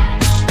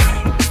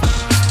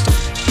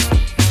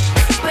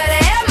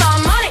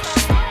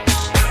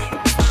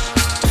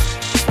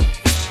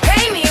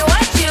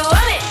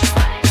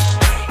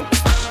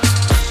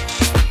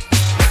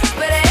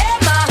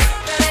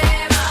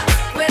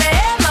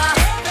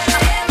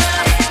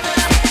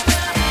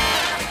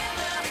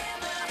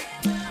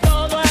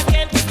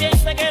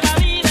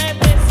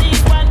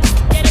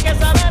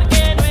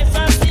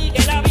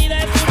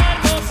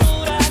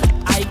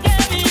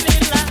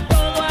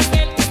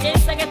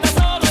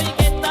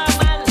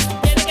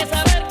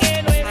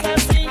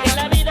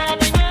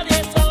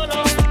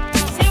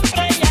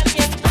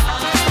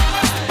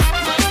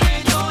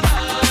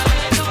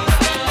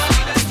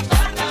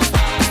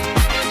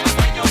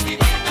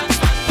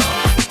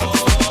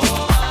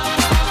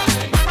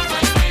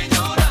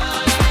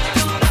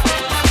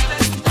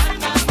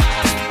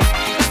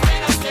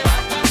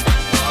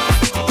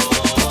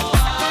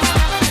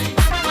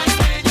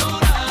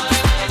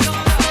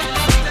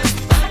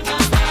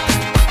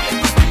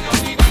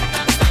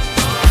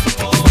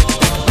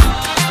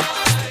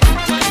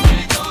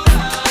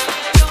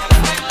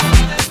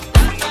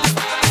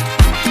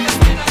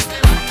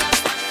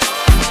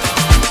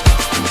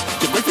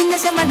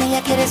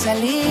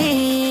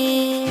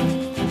 Salir.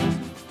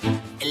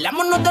 En la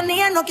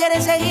monotonía no quiere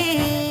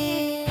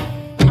seguir.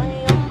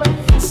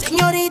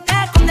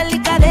 Señorita con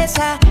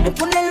delicadeza me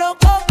pone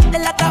loco de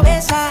la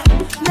cabeza.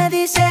 Me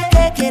dice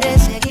que quiere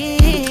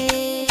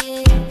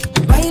seguir.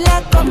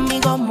 Baila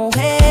conmigo,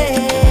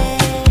 mujer.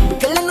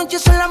 Que la noche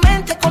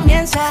solamente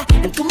comienza.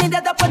 En tu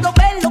mirada puedo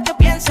ver lo que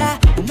piensas.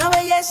 Una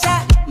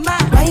belleza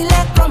más.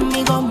 Baila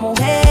conmigo,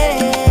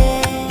 mujer.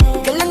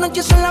 Que la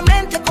noche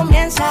solamente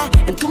comienza.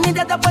 En tu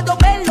mirada puedo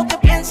ver lo que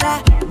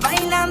piensas.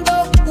 Bailando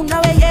una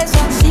belleza.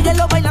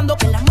 Síguelo bailando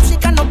que la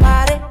música no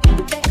pare.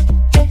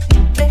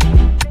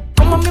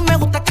 Como a mí me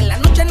gusta que la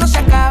noche no se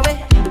acabe.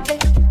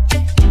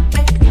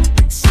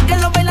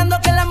 Síguelo bailando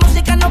que la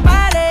música no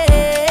pare.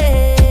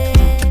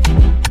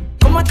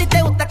 Como a ti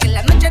te gusta que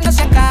la noche no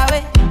se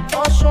acabe.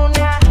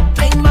 Ozuna,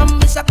 ay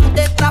mami,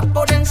 sacudeta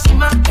por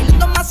encima.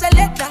 Bailando más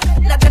celesta,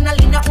 la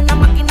adrenalina, una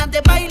máquina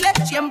de baile.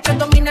 Siempre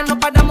domina, no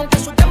paramos que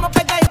subimos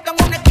pegadito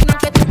en una esquina.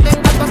 Que tú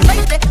tengas tu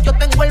aceite, yo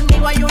tengo el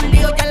mío, hay un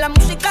lío. Ya la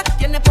música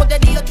tiene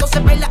poderío,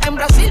 entonces baila en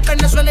Brasil,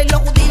 Venezuela y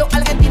los judíos,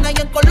 Argentina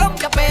y en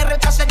Colombia, PR,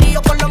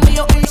 caserío con los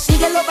míos.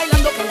 Síguelo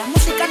bailando que la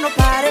música no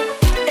pare.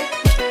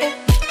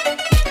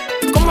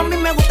 Como a mí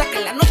me gusta que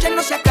la noche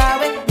no se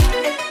acabe.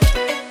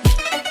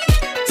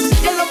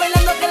 Síguelo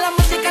bailando que la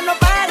música no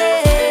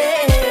pare.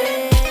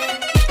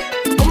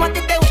 Como a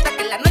ti te gusta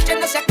que la noche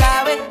no se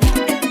acabe.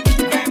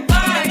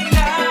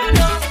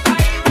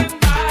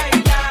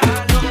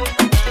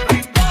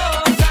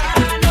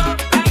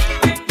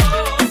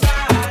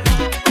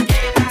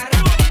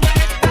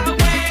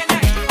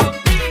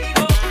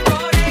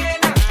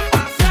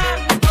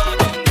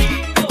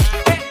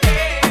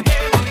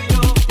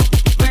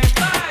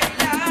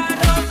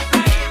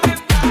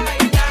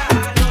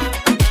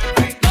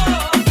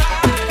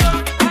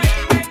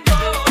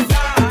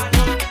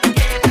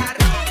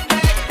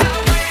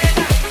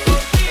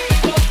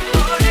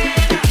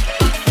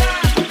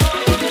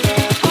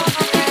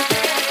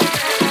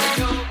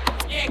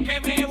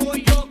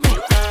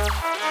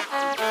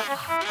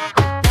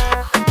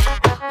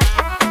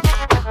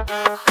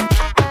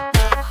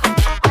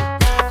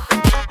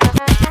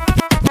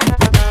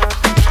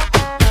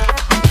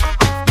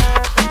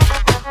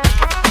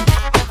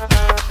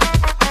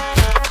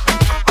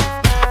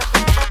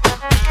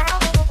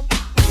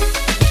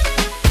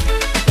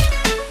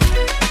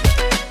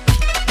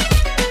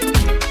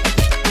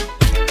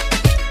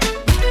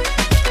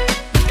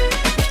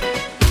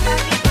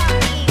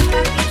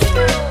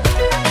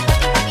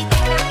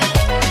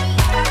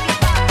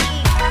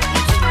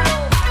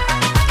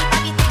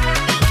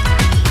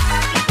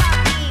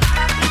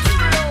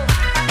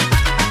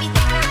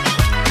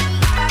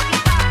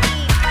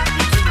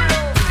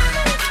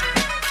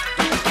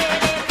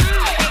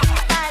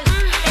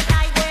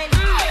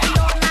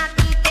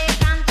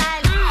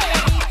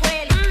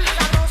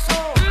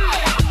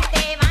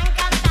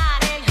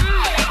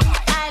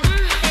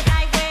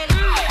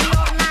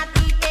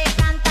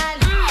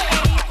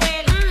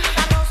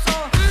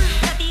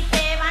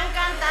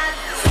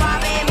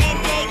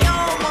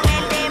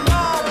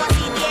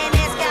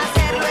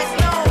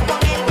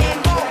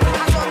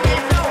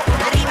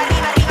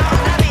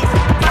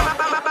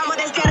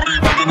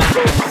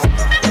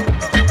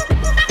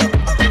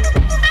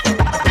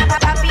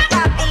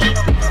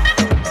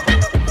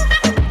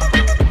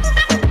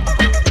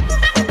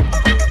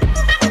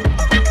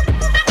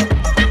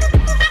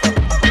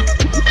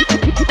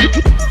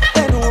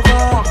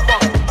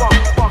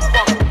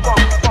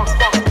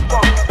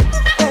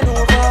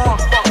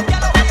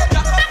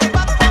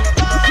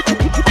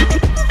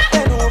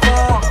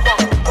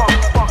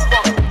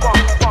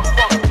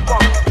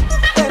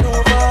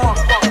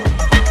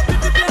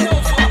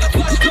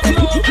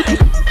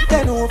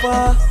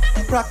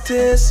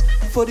 Practice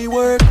for the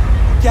work,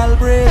 gal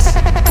brace,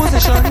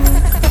 position,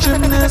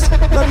 gymnast.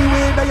 Love the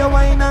way that you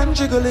whine and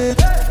jiggle it.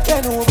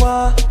 Bend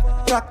over,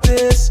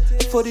 practice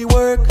for the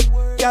work,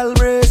 gal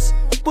brace,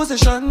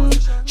 position,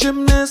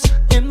 gymnast.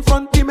 In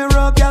front the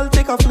mirror, gal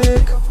take a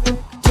flick.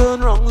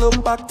 Turn round,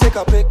 look back, take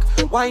a pic.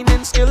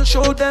 Whining skill,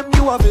 show them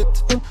you have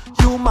it.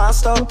 You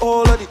master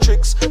all of the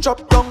tricks.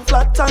 Drop down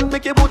flat and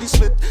make your body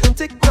split.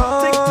 Tick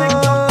tock, tick tick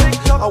tock,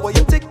 tick tock. How are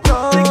you tick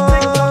tock, tick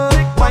tick tock,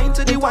 tick.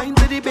 Wine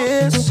to the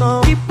bass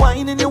now. Keep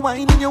whining your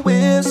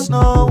waist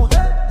now.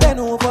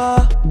 Bend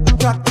over,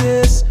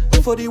 practice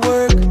for the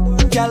work,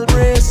 gal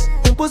brace,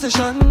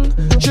 position,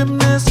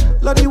 gymnast.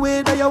 Love the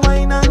way that you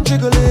whine and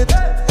jiggle it.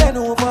 Bend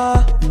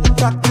over,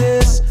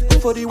 practice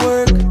for the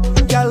work,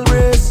 gal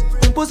brace,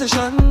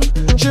 position,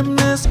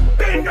 gymnast.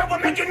 Bend over,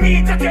 make your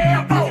knees to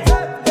tear out.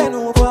 Bend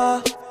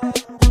over,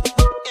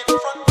 in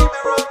front the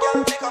mirror,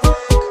 gal take a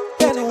flick.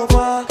 Bend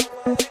over,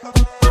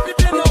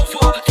 bend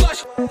over,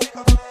 flash.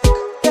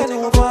 Bend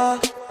over,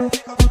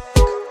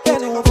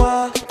 bend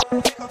over,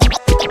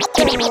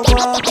 bend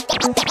over,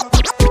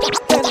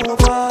 bend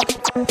over.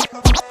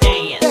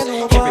 Dance,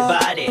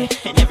 everybody,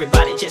 and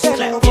everybody just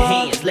clap your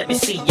hands. Let me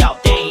see y'all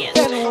dance.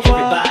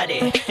 Everybody,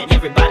 and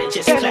everybody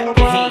just clap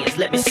your hands.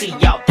 Let me see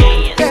y'all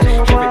dance.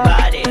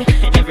 Everybody,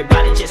 and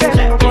everybody just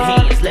clap your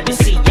hands. Let me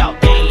see y'all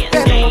dance.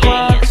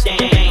 Dance, dance,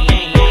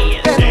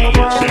 dance.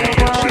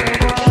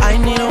 I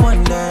need a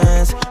one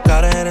dance,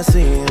 got a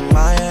Hennessy in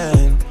my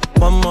hand.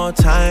 One more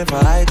time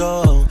before I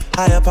go.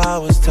 Higher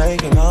powers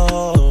taking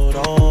hold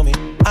on me.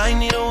 I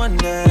need a one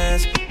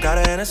dance, got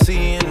a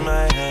Hennessy in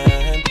my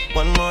hand.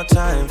 One more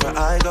time before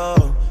I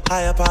go.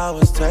 Higher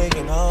powers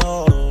taking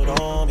hold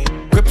on me.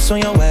 Grips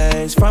on your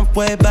waist, front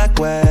way, back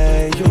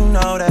way. You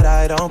know that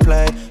I don't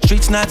play.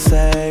 Streets not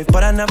safe,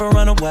 but I never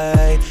run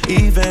away,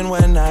 even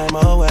when I'm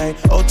away.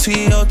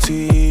 OT,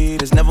 OT,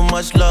 there's never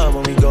much love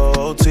when we go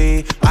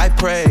OT. I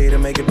pray to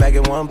make it back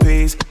in one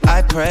piece.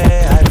 I pray.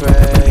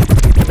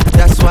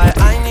 That's why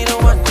I need a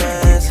one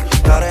dance.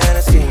 Got a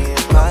Hennessy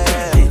in my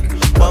hand.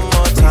 One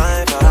more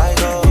time before I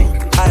go.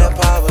 Higher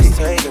powers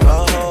taking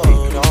a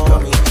hold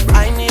on me.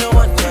 I need a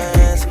one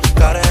dance.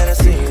 Got a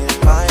Hennessy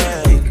in my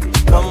hand.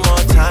 One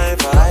more time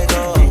before I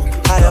go.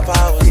 Higher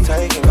powers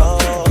taking a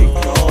hold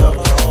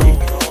on me.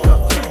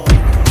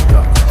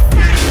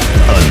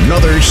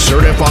 Another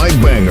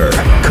certified banger,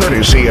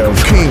 courtesy of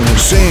King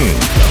Sing.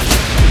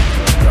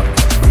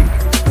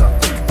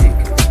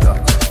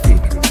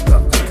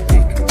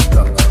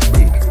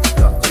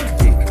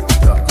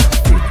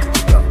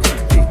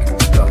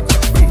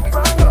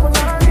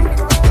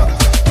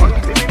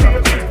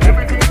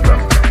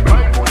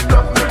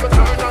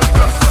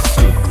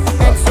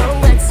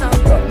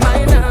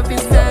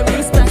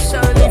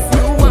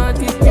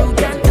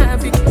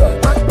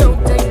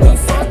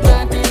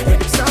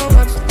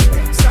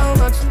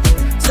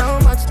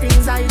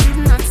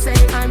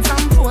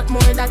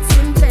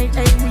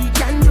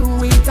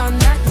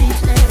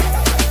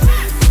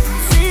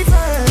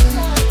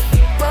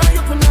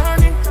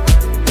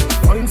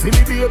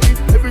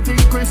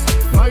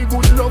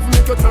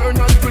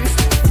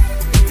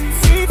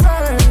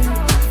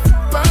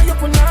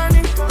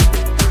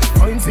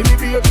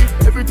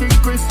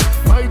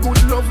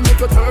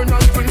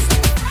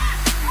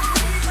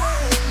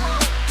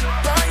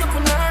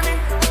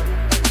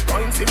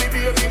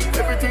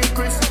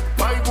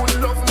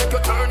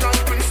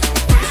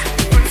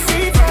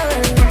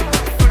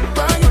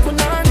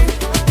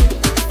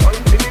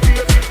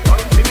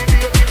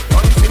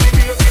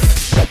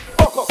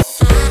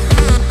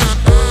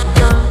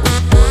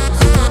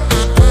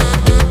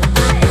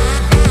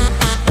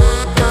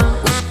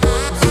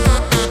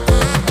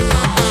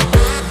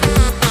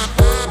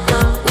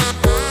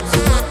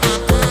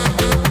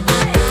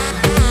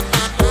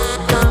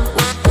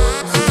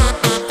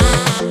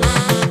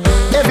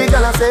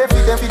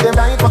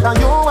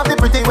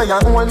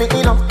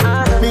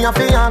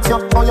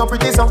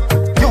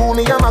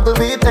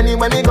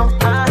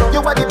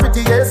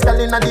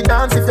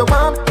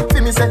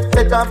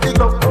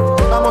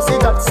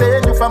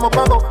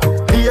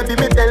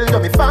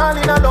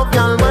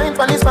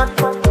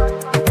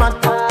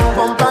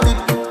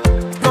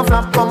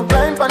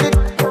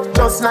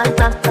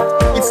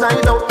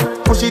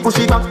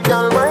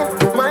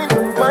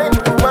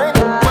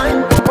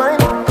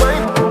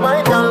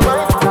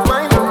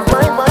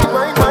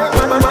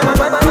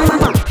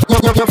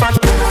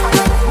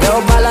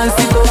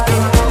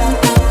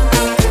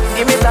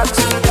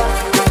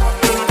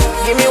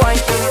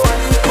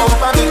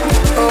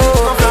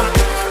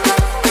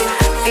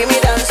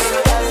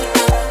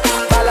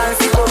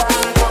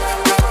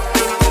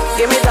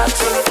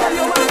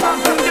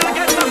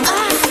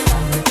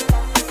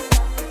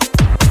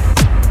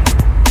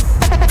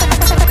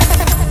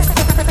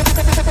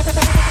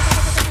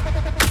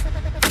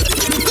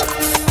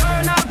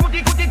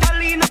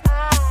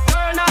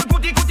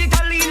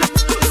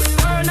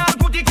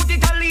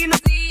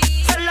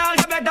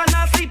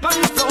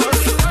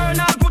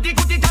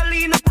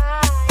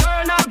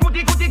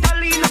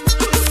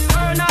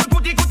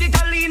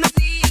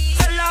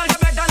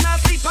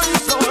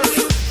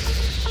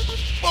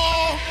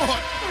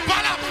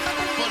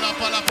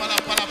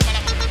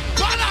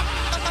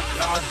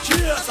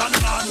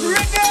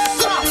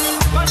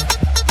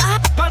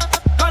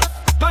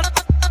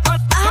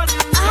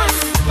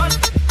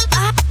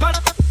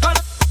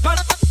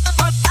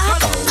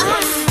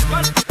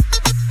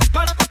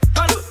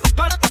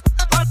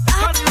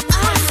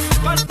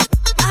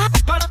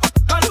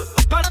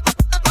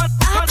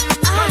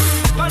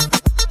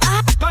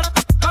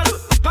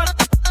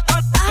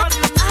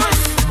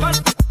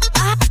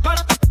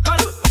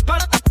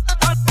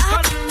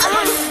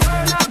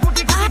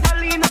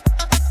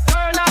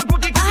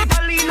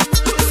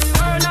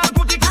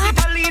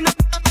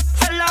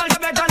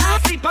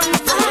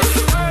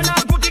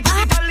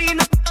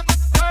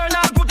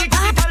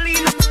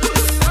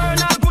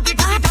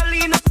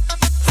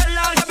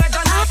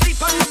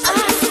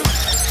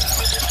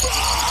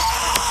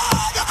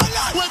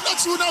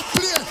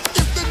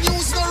 If the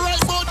news not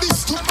right about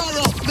this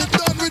tomorrow, we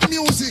done with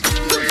music.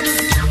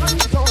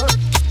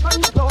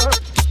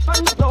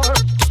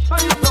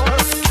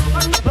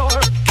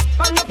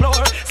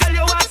 Sell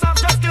your ass off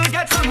just to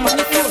get some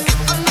money.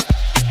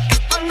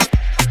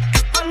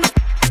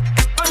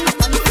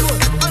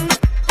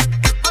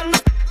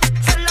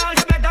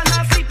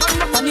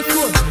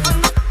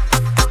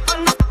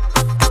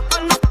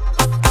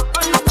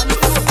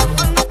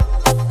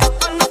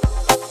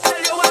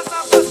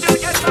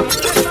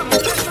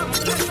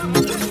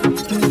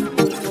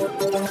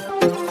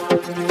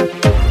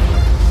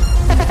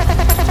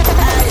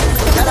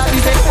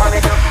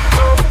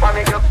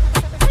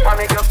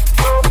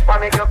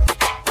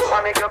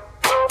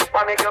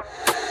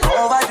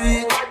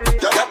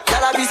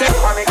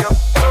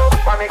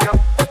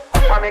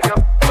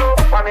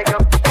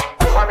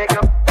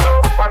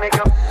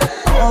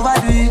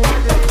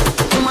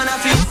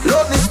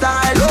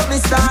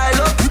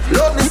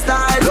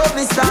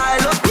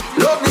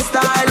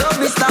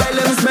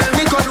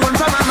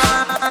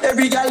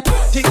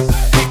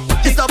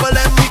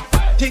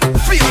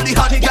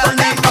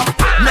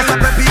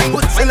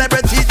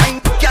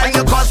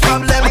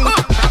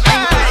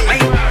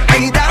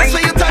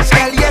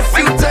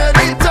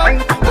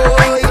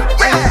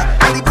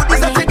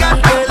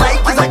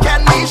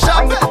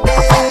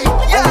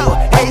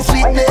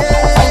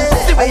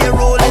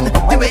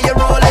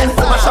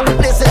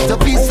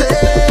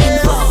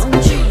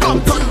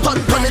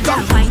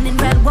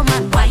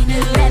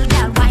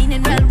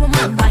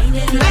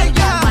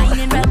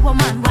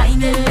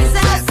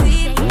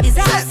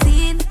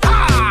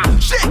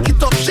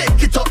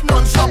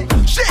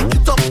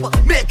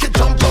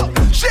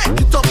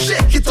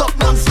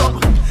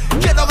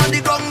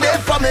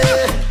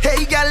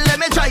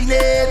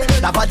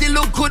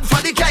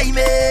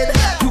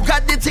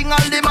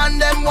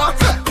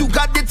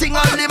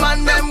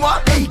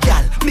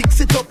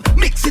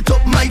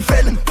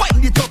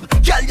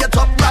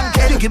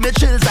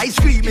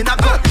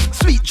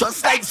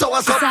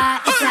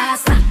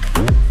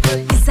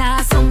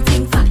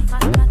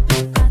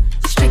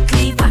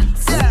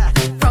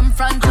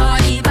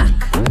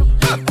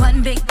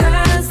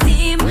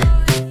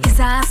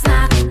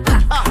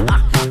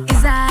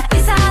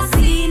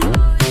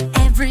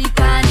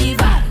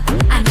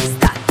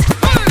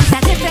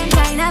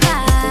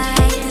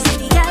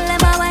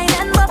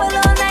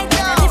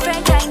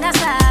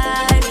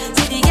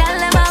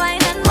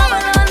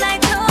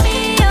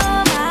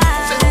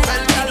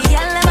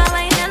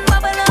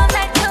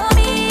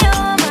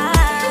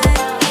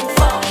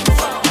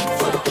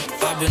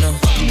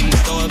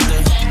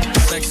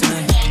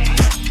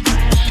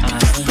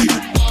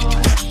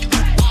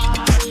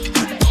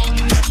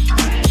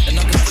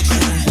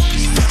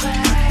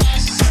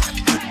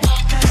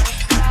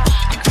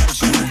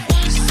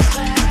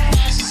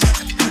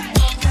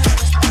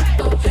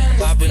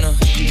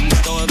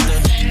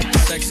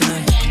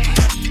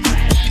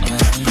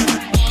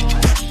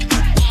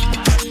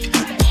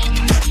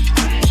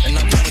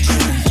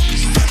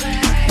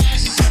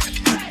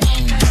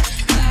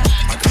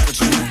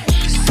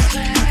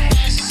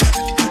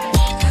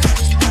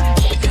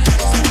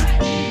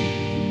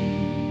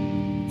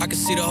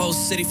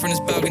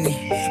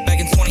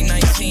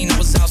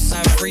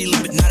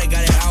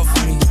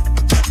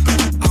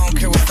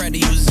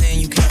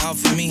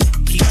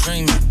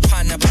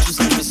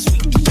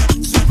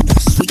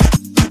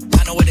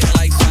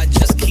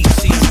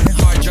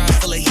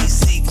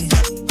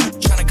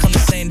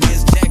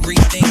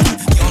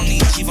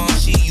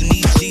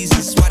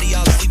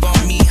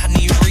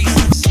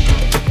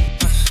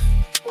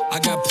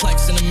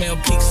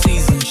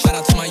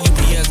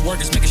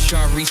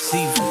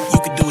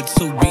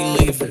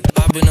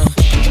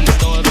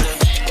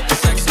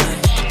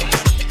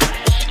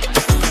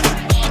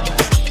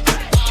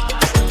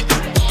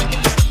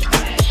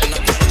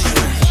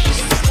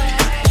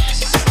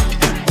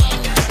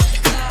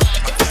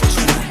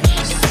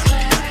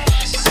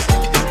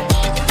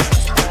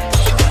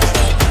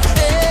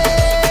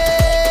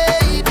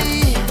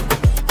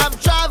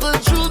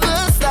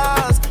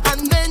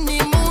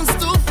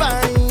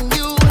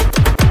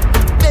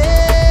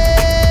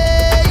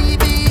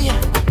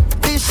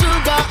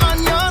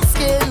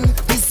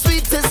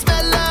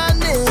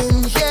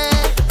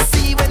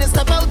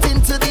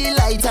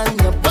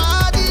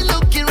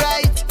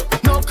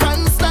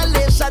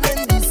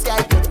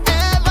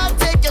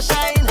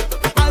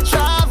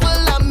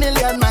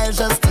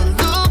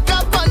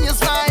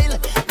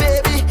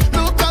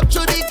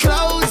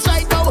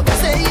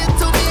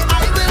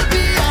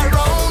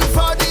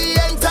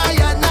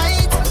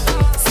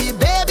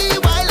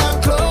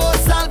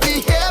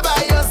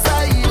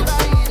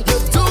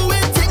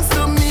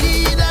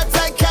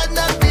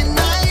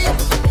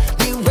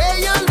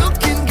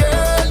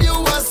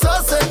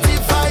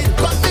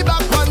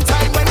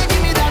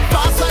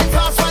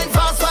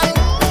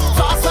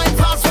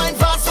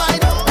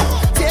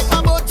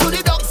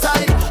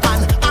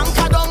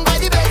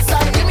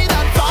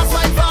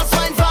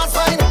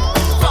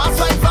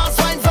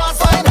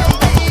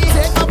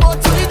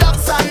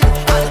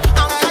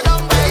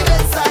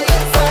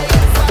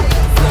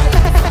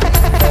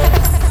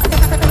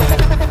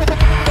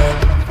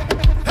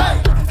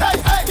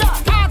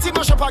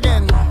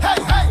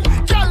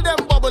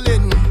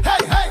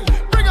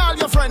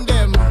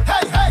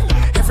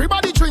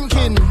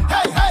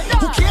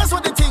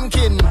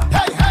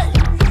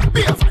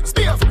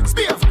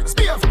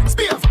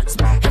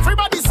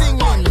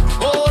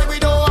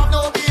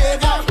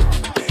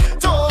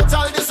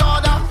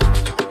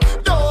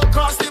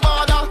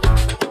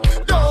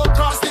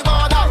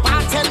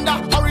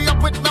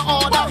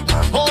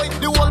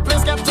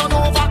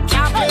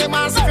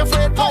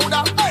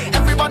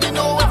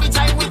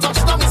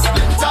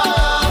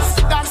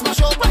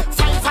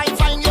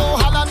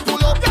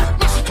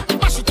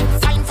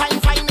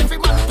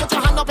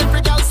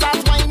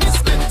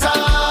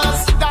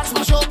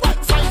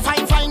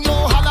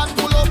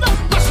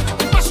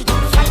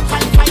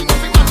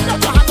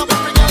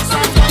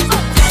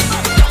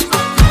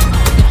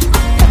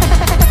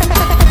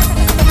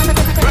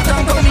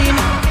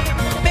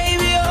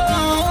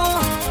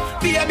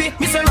 Baby,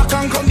 me say rock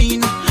and come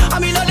in. I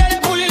mean, no let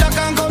it pull it lock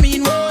and come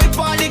in. Oh, if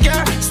all the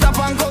car stop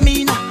and come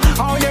in.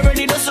 How you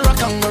ready to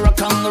rock and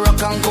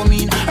come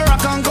in?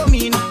 Rock and come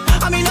in.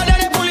 I mean, no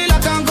let it pull it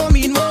lock and come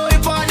in. Oh,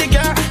 if all the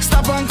car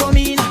stop and come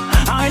in.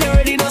 How you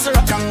ready to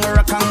rock and come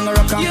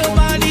in? Your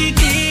body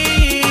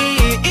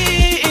clean,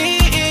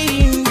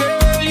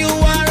 girl, you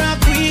are a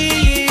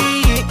queen.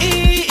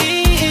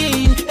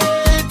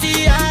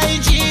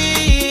 LTIG,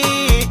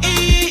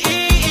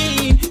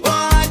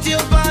 want you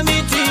for me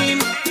team.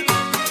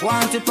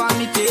 Want it for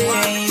me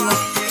team.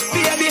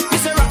 Baby, me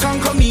say rock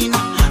and come in.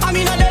 I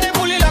mean, I let it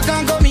pull it lock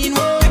and come in.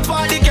 Oh, if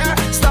all the car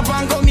stop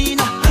and come in.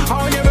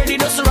 How you ready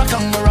to rock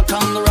and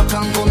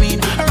come in?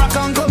 Rock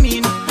and come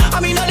in. I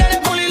mean, I let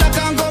it pull it lock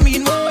and come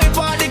in. Oh, if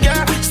all the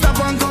car stop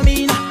and come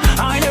in.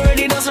 How you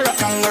ready to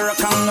rock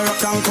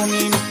and come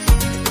in?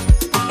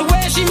 The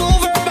way she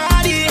move her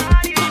body,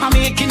 I'm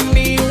making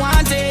me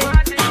want it.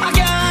 I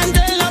can't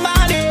tell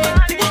nobody.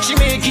 She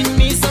making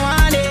me so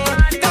honey.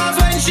 Cause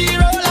when she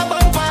roll a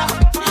bumper,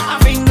 I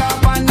finger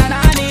on the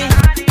nanny.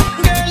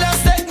 Girl,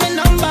 just take me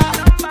number.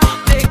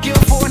 Take your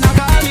phone and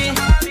call me.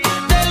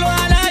 Tell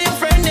one of your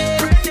friends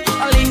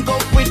I link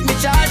up with me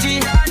chargy.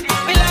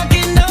 We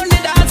locking down the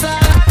dancer,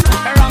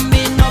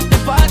 ramming up the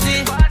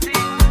party.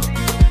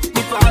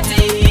 The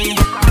party.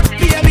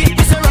 Baby,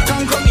 it's a rock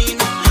and come in.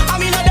 I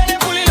mean, I let it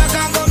pull it lock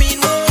and come in.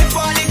 Oh, if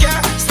all the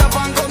car stop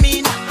and come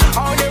in.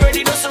 How they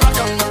ready to rock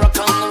and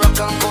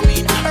come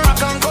in?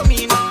 Rock and come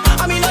in.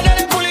 I mean, I let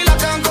it pull it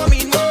lock and come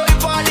in. Oh,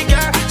 if all the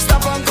car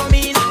stop and come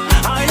in.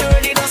 How they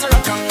ready to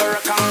rock and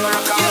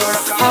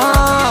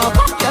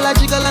Girl a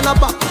jiggle and a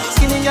pop,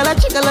 skinny girl a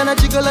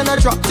jiggle and a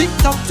drop. Tick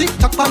tock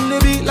on the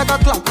beat like a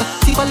clock.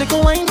 Tip a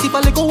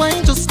little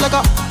wine, just like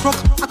a rock.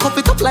 I cup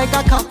it up like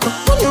a cock.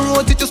 When you roll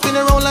it, you spin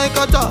around like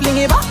a top. Bring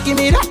it back, give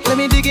me that, let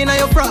me dig in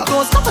your frock.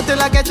 Don't stop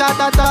until I get your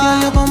tata.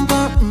 Yeah, your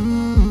bumper,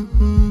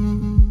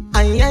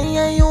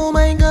 Ay, oh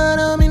my God,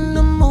 I'm in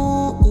the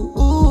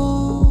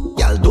mood.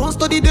 Y'all don't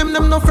study them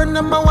no friend,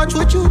 them I watch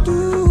what you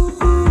do.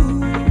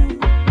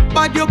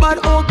 Bad your bad,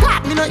 oh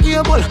God, me not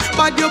able.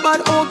 Bad your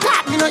bad, oh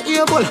God, me not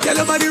able. Girl,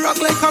 your body rock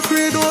like a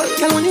cradle.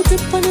 Girl, when you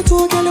tip on your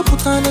toe, girl, you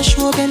put on a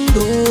show, bend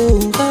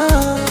over.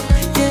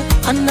 Yeah,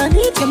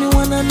 underneath, yeah, me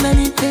one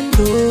underneath, bend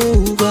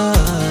over.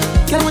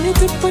 Girl, when you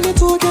tip on your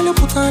toe, girl, you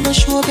put on a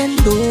show,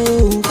 bend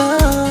over.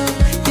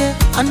 Yeah,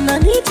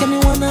 underneath, yeah, me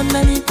one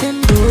underneath,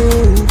 bend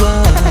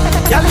over.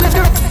 Girl, let's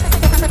go.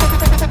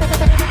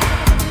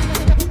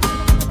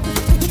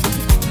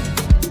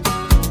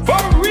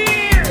 For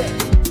real,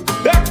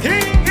 the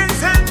king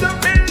is in the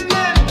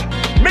building.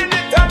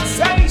 Militant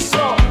say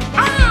so.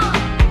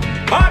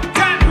 Hot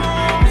and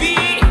groovy,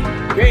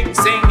 King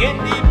Sing in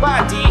the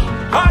party.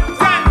 Hot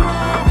and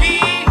groovy,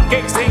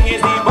 King Sing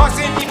is the boss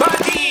in the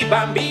party.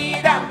 Bambi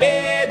dambe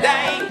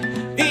dai,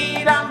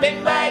 di dambe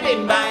bai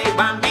dembai.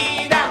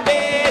 Bambi dambe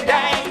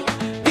dai,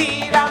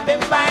 di dambe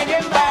bai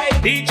dembai.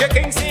 DJ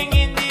King Sing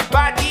in the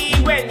party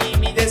when he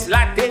meet this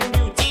Latin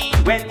beauty.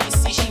 When he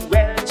see she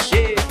well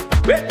shaped,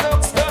 well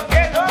looks stuck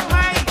in her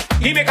mind.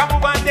 He make a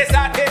move and they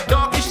started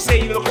talking. She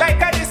say you look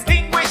like a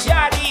distinguished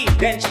yardie.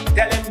 Then she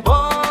tell him,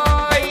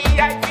 boy,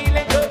 I feel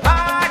in the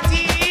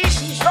party.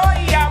 She show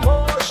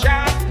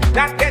emotion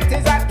that get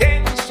his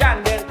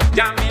attention. Then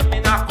jam him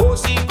in a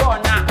cozy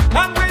corner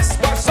and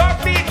whisper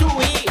softly to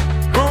he,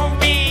 groove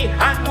me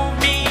and move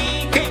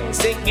me. King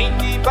Sing in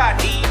the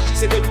party. She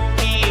said, groove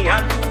me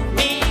and move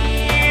me.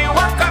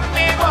 Walk up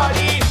me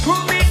body,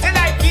 groove me till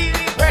I feel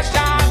the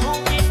pressure.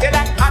 Groove me till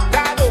I'm hot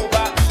all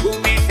over.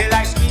 Groove me till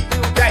I squeeze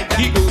you tight.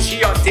 He go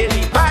she until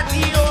the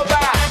party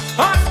over.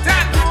 Hot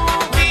and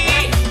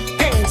groovy,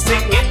 King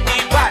Sing in the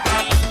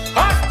party.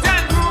 Hot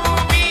and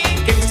groovy,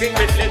 King Sing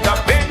with lit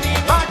up in the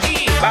party.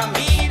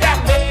 Bambi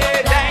dambe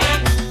dai,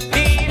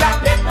 di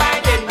dambe bai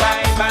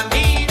dembai.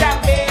 Bambi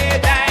dambe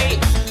dai,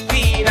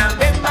 di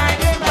dambe bai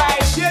dembai.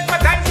 Shake my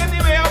thighs in the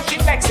way how she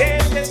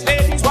flexing. This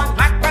lady's one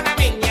hot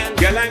Panamanian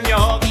girl and your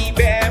huggy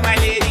bear, my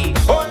lady.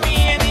 Hold me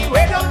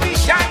anyway, don't be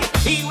shy.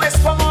 He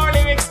whisper more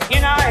lyrics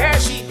in her hair.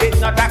 She did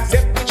not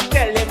accept what she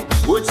tell him.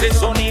 Words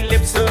is only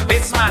lip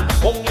service, man.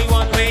 Only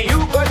one way you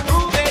could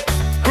prove it.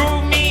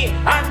 Groove me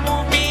and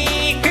move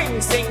me.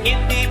 King Sing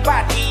in the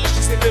party.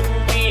 She said,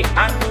 groove me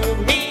and move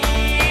me.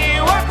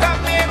 Walk up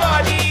my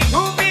body.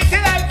 Groove me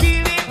till I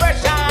feel the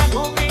pressure.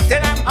 Groove me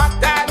till I'm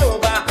hot all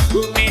over.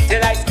 Groove me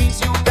till I squeeze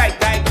you tight.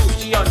 I groove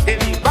she until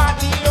the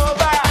party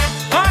over.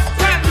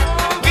 Hot and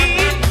groovy,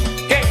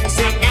 King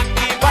Sing in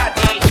the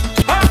party.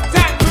 Hot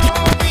and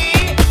groovy,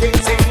 King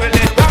Sing will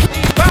let up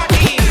the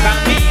party.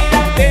 Bambi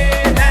dambe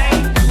dai,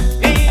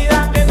 di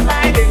dambe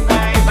bai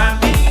dembai.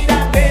 Bambi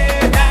dambe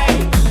dai,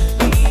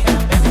 di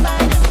dambe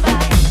bai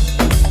dembai.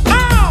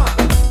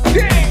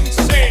 King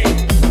Sing,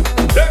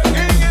 the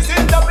king is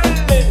in the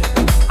building.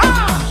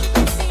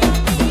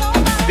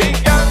 The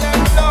girl them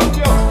love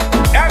you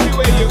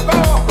everywhere you go.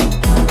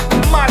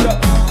 Mad up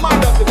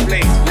the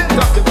place, lit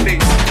up the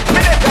place.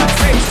 Militant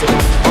say so.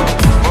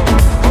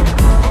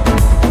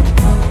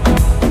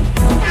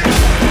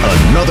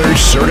 Another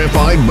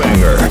certified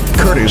banger,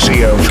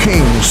 courtesy of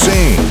King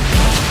Sing.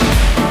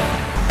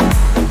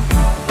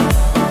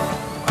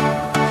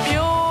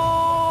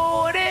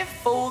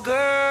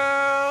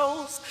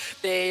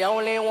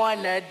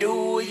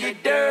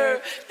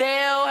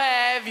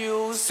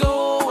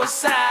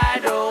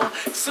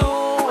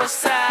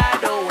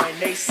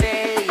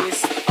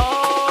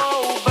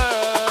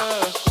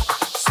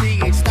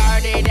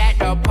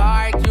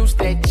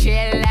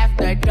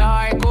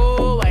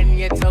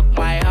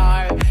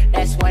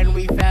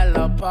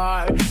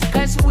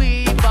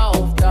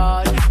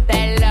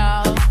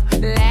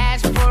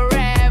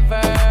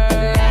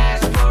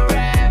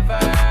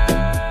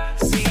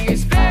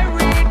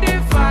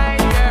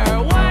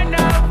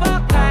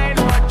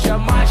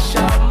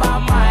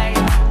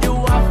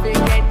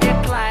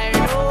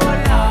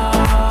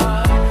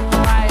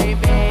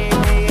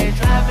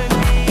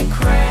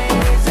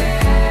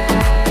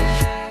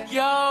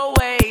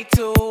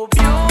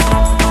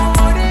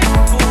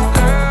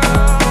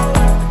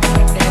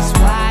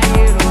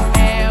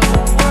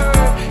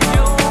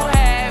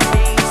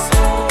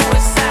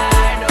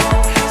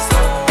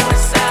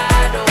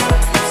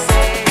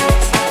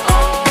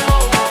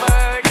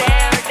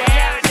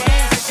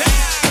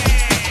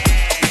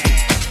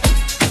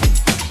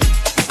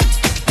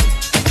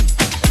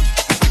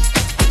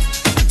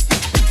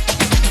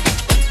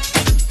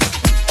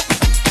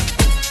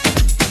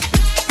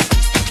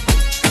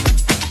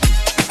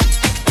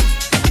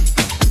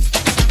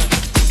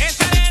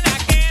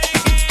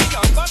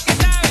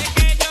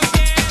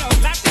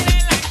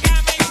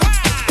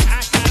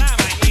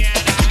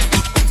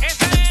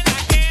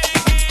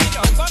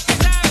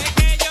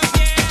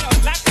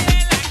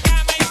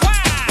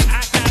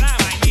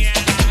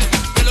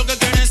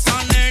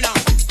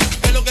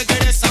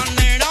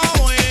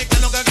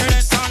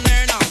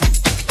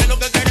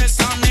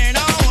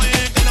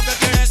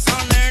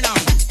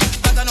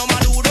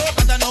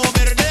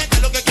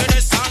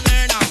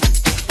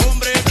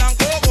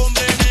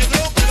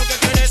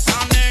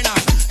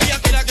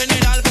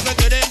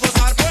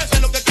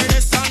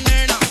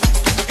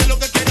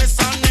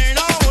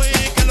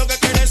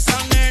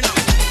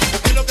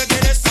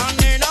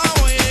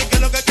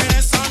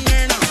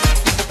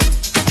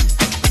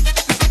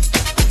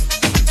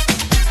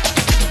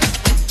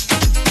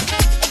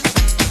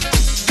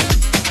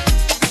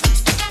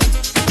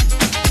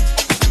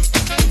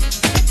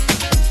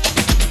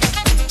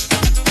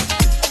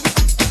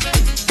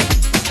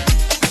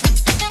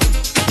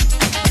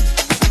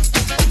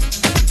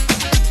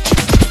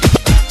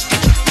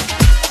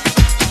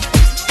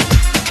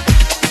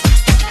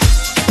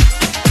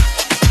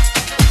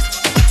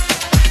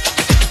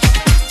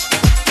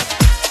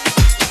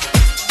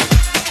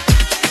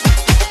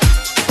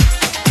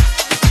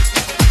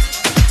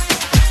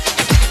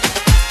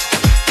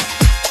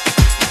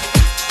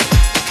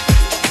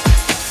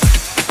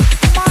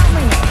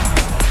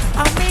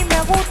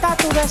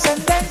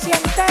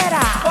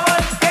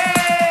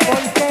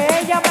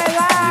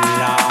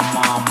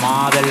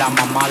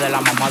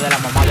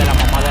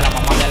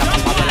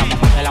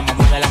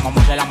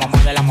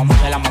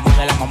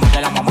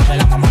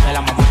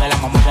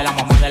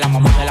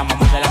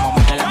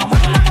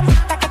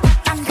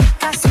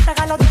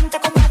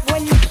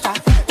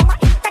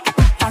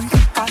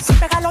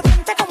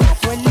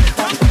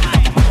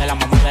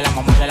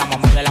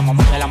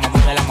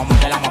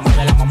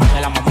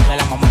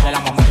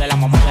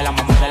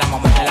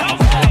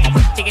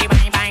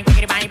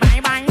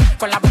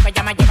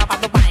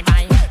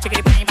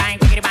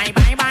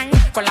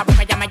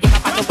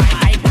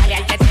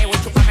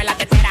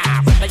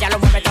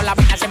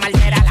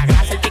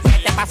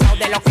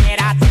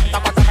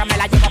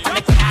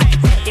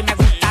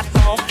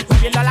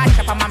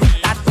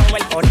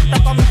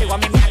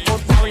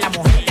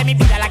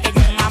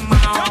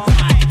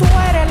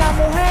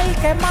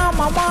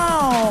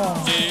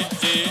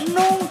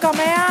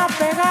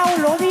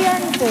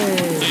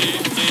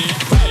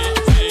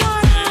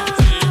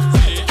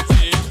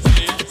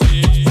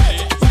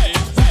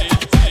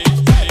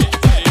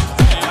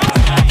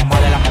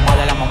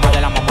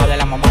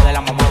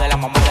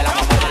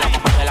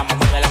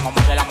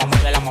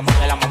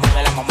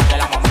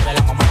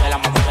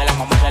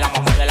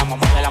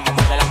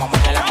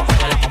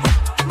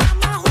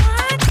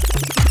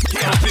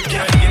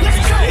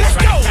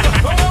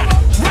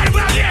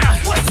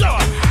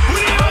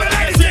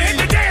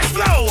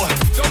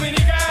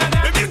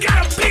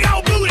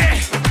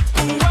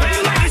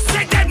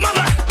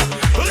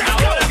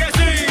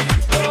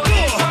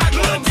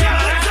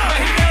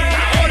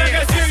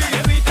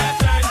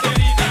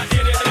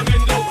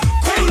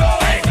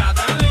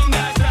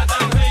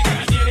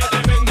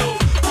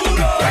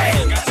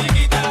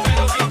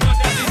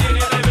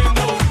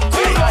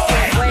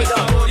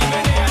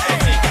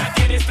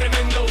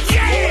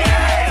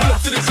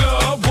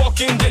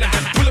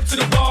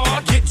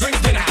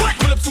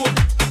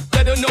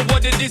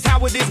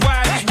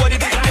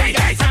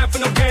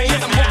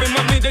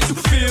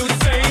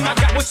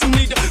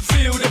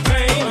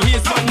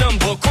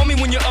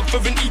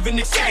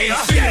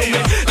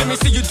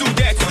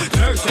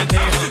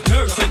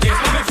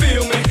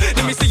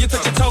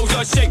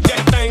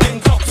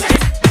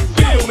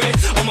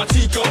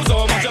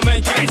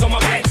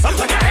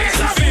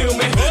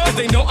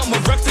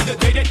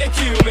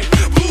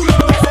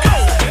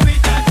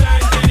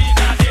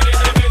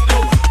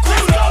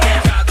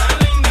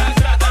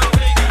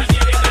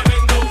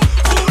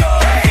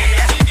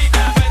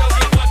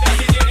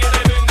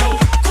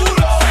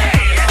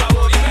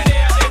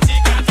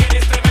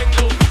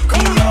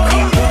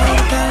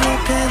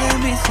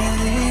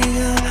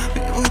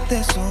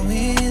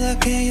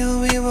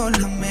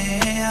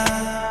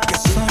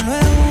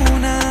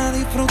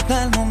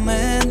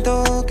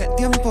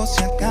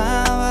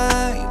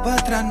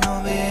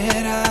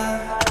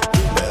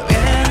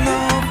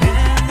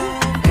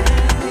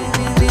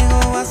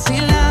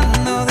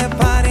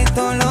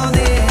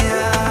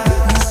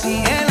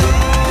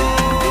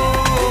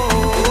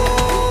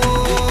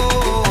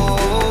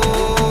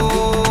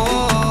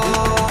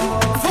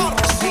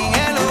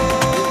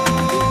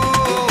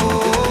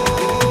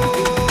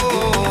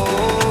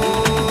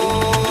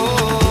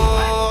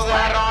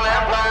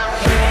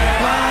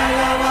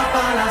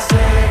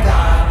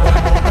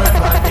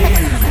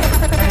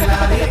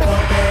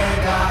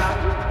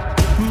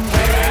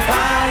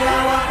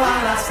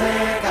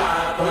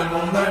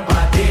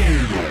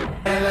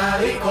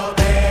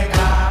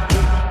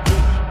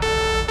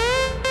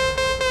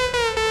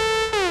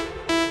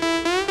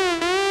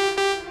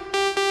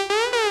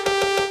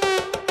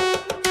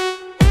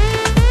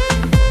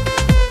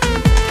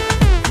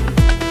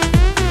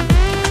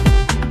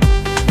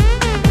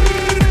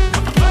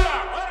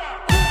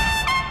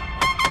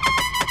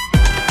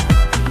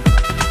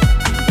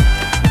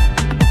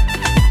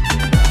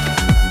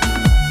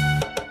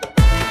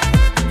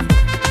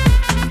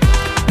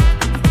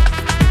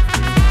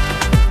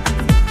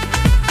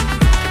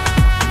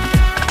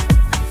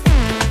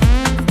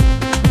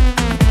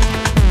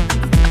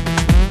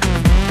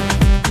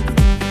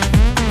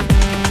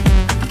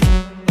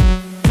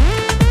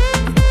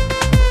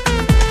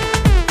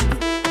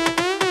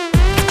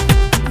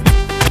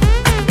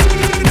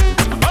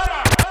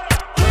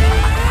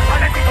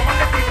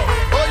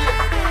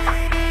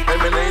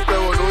 menedito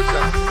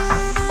evolution.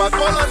 Pa'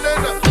 todas las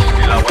nenas.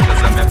 Y la vuelta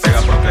se me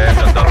pega porque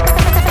ella tapu, tapu,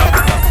 tapu,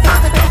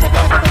 tapu, tapu,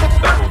 tapu,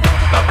 tapu,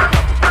 tapu.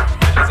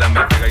 Ella se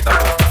me pega y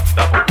tapu,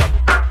 tapu,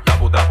 tapu,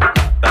 tapu,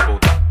 tapu, tapu,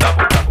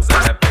 tapu, tapu. Se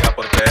me pega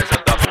porque ella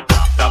tapu,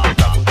 tapu, tapu,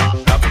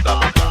 tapu, tapu, tapu,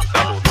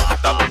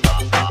 tapu, tapu, tapu, tapu, tapu, tapu, tapu.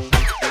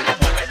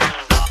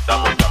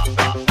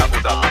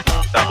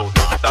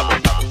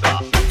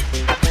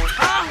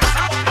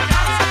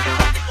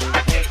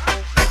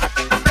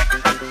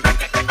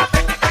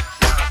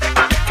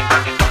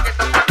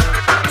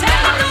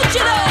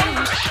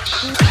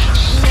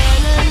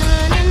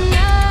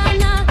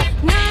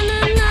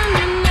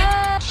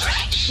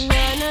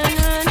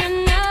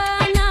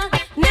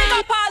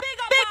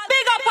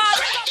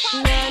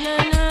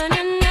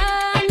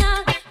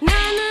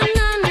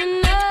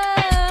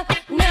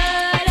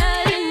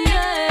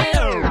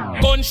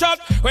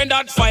 When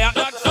that fire,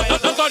 duck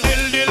a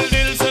dill dill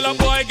dill, till a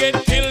boy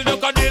get killed.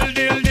 Duck a dill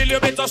dill dill, you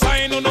better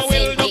sign on the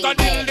will. Duck a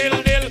dill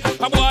dill dill,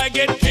 a boy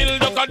get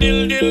killed. Duck a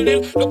dill dill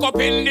dill, look up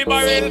in the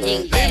barrel.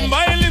 Limb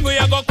by limb we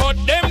a go cut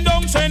them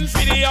down, send for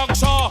the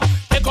oxa.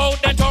 Take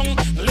out the tongue.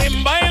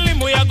 Limb by limb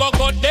we a go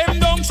cut them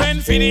down,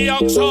 send for the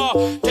oxa.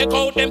 Take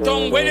out them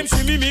tongue. When them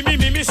see me,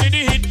 see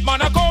the hit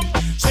man a come.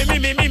 See me,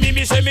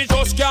 say me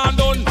just can't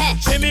done.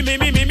 See me,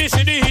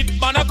 see the hit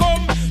man a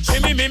come. See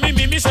me,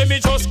 say me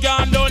just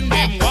can't done.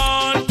 Them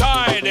one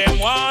tie. They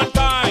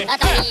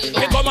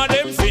come a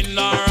them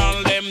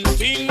funeral, them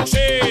things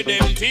say.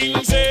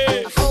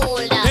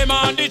 Them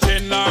on the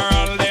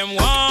general, them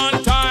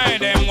one tie.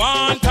 They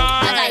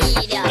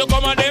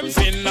come a them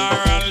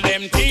funeral,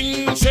 them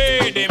things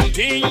say.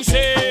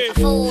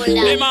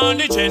 Them on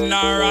the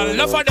general,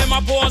 enough of them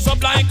a pose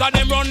up like a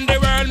them run the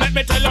world. Let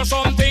me tell you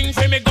something,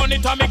 fi me gun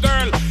it a me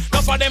girl.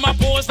 Enough of them a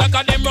pose like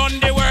a them run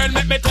the world.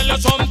 Let me tell you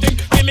something,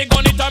 fi me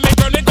gun it a me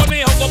girl. Me gun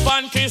me hug up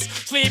and kiss,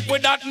 sleep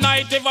with that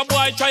night. If a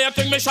boy try a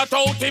thing, me shut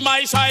out in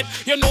my side.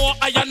 You know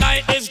I and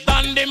I is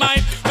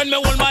dynamite. When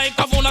me hold my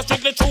microphone, I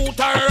strictly truth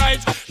and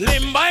rights.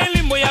 Limb by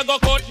limb, we a go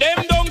cut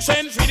them down,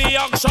 send for the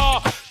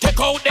oxa. Take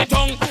out the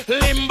tongue.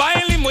 Limb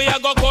by limb, we a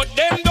go cut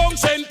them down,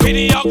 send for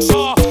the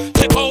oxa.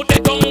 Take out the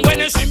tongue. When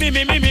you see me,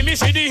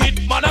 see the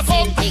hit man a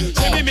come. See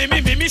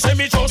me, say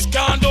me just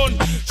can't done.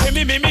 See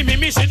me,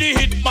 see the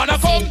hit man a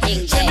come.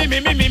 See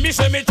me,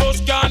 say me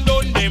just can't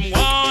done. Them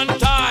one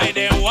tie.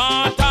 You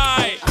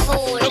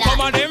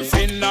come on them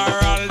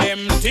funeral,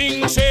 them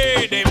things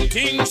say. Them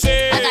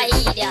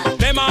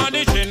on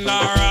the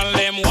general,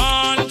 them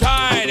one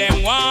tie.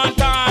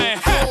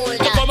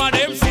 You come on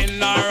them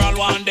funeral,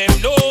 one them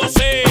no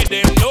say.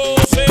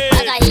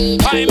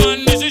 My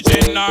man is a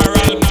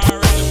general.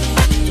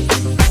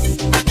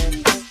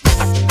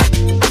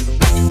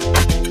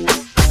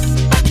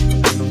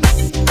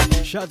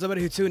 Shout out to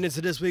everybody who tuned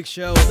into this week's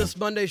show, this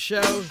Monday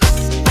show. Shout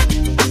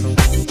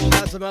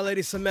out to my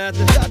lady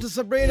Samantha. Shout out to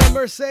Sabrina,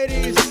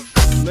 Mercedes,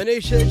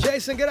 Manisha,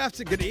 Jason.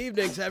 Good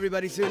evening to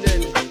everybody tuned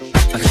in.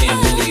 I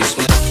can't believe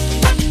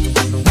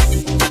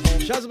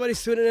Shout out to everybody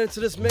tuning into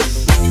this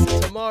mix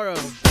tomorrow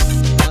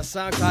on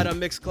SoundCloud on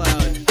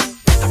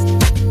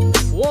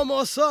Mixcloud. One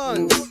more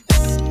song.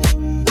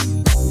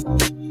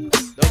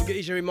 Don't forget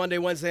each every Monday,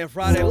 Wednesday, and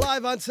Friday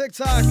live on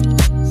TikTok.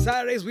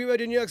 Saturdays we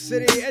radio New York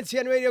City,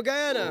 NTN Radio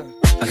Guyana.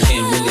 I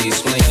can't really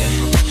explain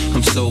it.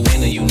 I'm so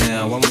into you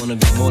now. I wanna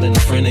be more than a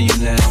friend of you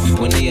now.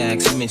 When they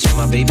ask, you mention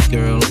my baby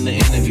girl in the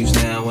interviews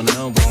now. And I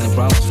don't bring the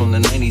problems from the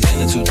 90s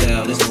and the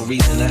 2000s. There's no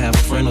reason to have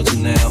a friend or two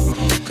now.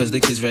 Cause the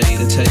kid's ready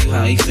to tell you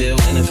how he feel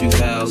in a few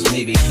vows.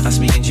 Maybe I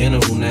speak in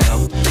general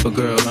now. But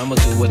girl, I'ma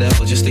do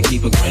whatever just to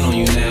keep a grin on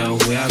you now.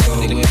 Where I go,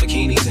 they wear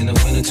bikinis in the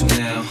winter too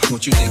now.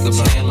 What you think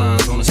about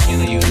lines on the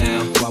skin of you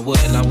now? Why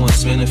wouldn't I want to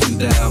spend a few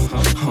thou?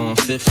 On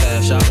Fifth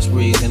Ave, shoppers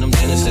breeze, and I'm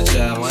Dennis the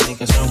child. I ain't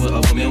concerned with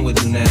other men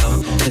with you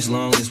now. As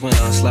long as when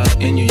I slide up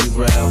in you, you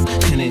growl.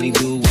 And any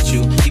dude with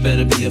you, he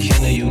better be a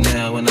kin of you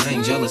now. And I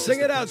ain't jealous.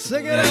 Sing it out. I'm so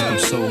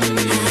into you.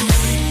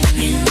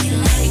 Really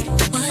like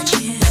what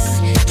you've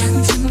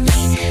done to me.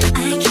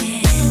 I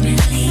can't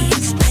really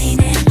explain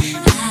it.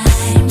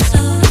 I'm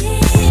so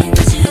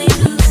into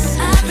you.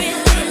 I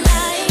really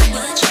like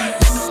what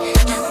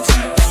you've done to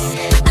me.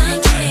 I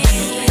can't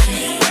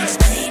really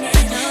explain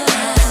it.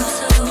 I'm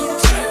so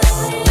into you.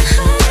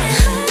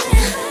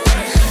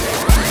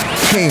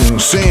 King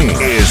Sing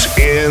is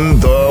in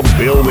the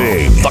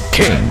building. The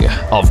King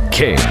of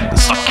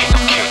Kings.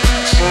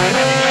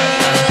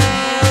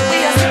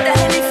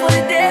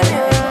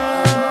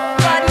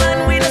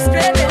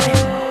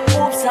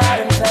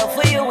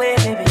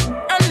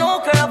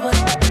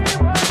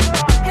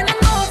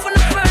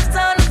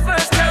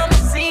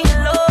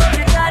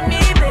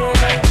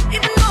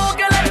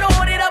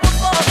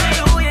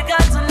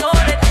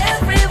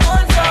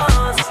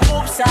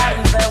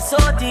 So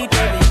deep,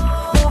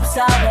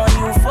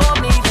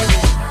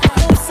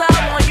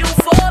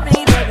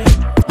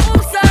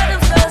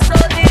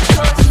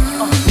 cause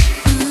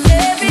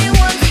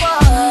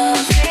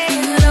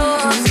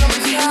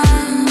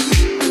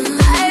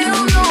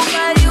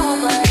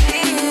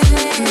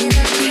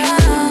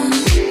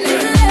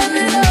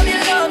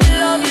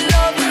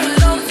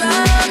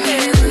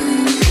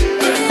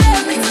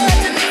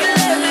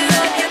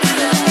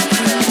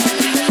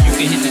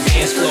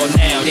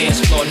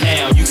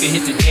can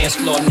hit the dance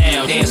floor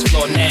now. Dance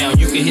floor now.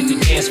 You can hit the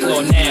dance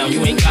floor now.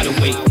 You ain't gotta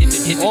wait.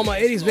 Hit all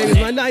my 80s babies,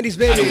 my 90s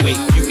babies. Wait.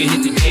 You can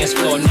hit the dance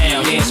floor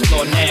now. Dance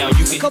floor now.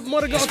 You can. A couple more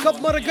to go.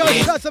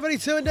 Shots already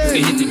tuned in.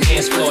 You can hit the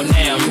dance floor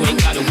now. You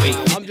ain't gotta wait.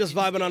 I'm just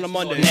vibing on a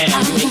Monday.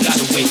 Now you ain't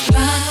gotta wait.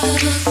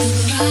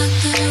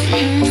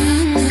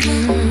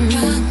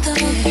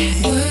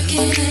 Work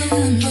it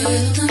in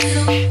the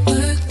middle.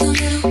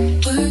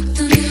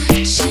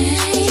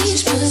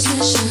 Change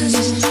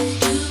positions.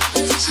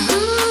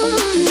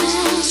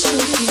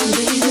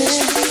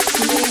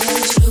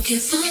 Stroke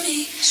it for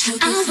me.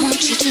 I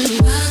want you to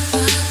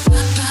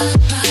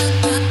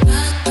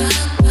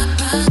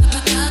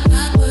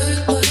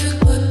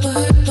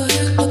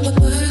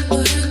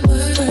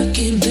work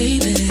it,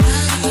 baby.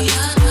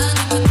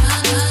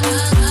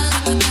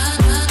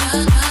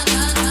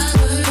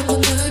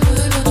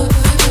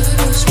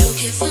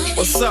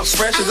 What's up,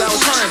 fresh as I was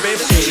trying,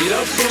 baby? Get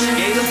up in the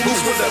game,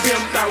 boots with the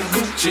pimped out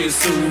Gucci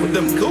suit. With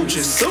them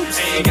Gucci suits.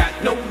 Ain't got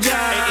no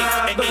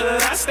job,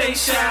 but I stay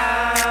shy.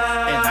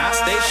 And I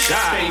stay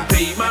shy. Ain't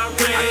paid my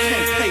rent. I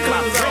can't pay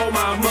cause all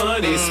my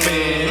money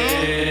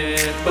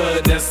spent.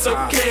 But that's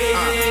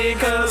okay,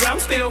 cause I'm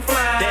still fly.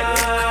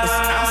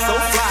 I'm so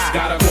fly.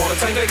 Got a quarter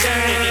tank of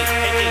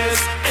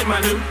gas in my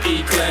new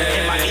E-Class.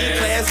 In my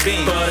E-Class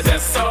Beam. But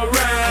that's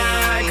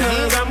alright,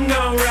 cause I'm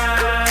gon' ride.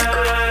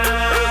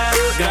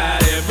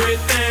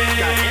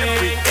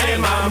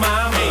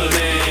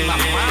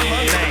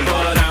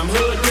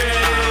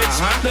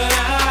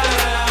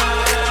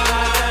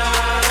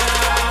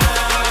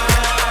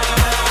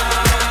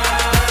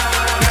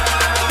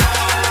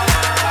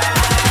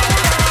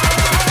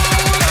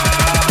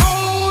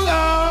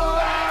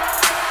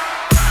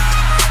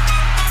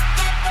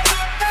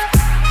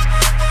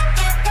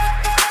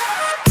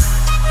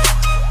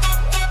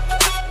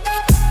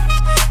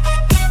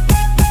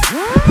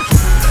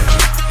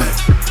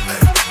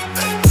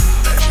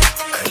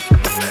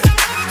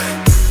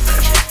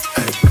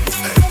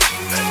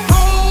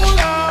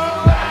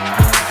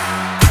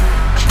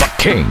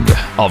 King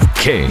of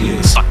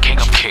Kings. The King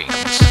of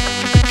Kings.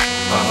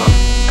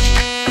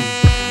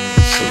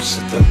 So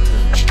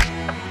seductive.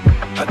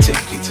 I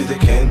take you to the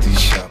candy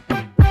shop.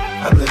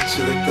 I let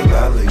you lick the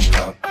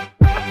lollipop.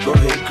 Go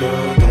ahead,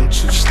 girl,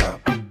 don't you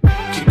stop.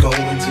 Keep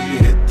going till you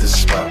hit the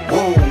spot.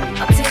 Whoa.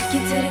 I'll take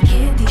you to the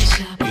candy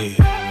shop.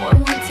 Yeah. One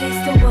more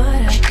taste of what I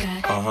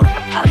got.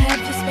 I'll have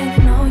you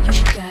spending all you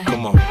got.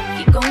 Come on.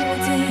 Keep going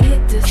till you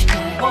hit the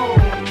spot. Whoa.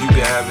 You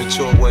can have it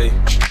your way.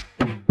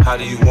 How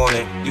do you want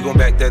it? You gon'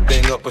 back that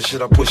thing up or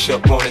should I push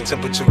up on it?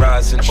 Temperature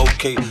rising,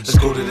 okay, let's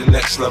go to the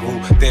next level.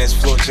 Dance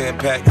floor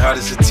jam-packed, hot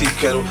as a tea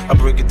kettle. I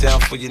break it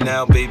down for you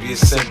now, baby,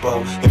 it's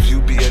simple. If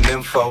you be an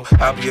info,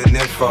 I'll be an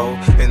info.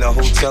 In a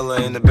hotel or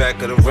in the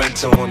back of the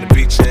rental, on the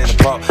beach or in the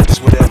park, it's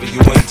whatever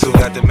you into.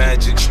 Got the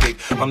magic stick,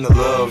 I'm the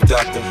love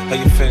doctor. How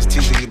your fans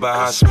teasing you about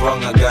how I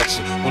sprung, I got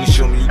you. Wanna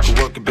show me you can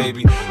work it,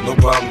 baby? No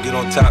problem, get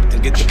on top,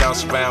 then get to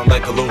bounce around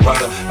like a low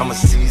rider. I'm a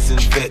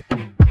seasoned vet.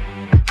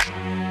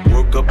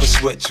 Work up a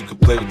sweat, you can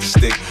play with the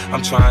stick.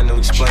 I'm trying to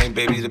explain,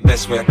 baby, the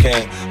best way I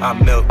can. I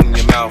melt in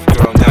your mouth,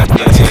 girl, not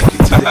your hand. Take you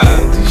to the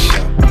candy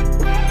shop.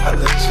 I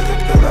let you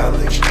lick the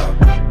lollipop.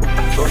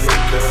 Go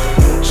ahead, girl,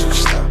 don't you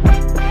stop.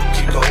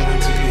 Keep going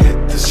till you hit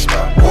the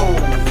spot. Whoa.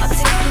 I'll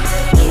take you to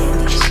the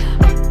candy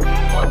shop.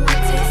 One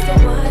more taste of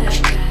what I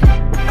got.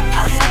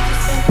 I'll have you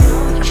spending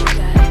all you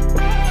got.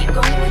 Keep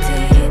going till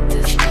you hit the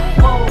spot.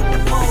 Whoa.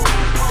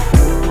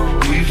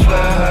 We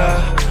fly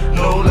high,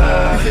 no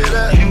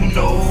lie. You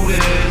know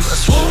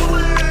this.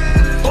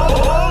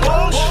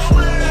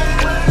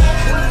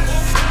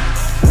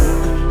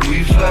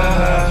 We fly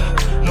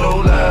high, no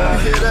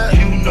lie.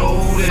 You know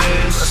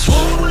this.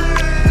 Falling,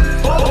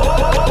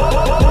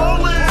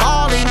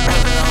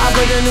 I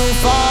put the new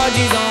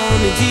 4Gs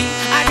on the G.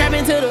 I trap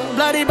into the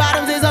bloody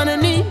bottoms is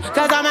underneath.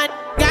 Cause I might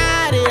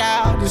got it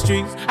out the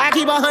streets. I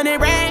keep 100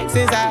 racks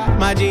inside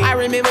my jeans. I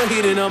remember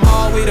hitting them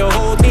all with the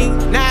whole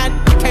team. Now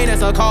can't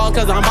answer a call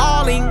cause I'm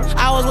balling.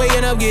 I was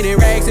waking up getting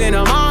racks in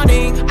the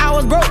morning. I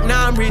was broke,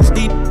 now I'm rich,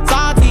 deep,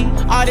 salty.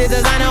 All this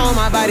designer on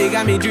my body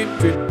got me drip,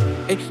 drip.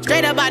 Hey,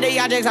 straight up out the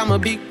objects, I'm a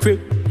big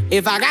crip.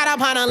 If I got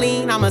up on a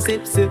lean, I'm a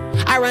sip, sip.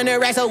 I run the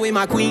racks up with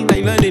my queen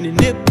like London and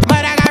Nip.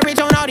 But I got rich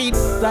on all these,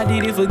 I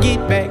didn't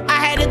forget back. I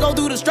had to go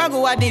through the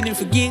struggle, I didn't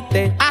forget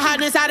that. I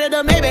hopped inside of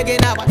the Maybach and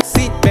now I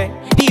sit back.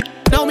 Deep,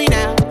 know me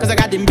now, cause I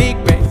got them big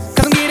racks.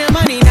 Cause I'm getting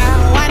money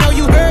now, I know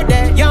you heard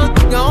that. Young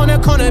on the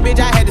corner, bitch,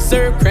 I had to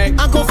serve crack.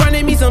 Uncle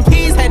fronted me some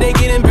peas, had to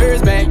get them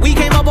birds back. We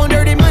came up on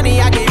dirty money,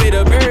 I gave it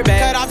a bird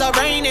back. Cut off the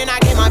rain and I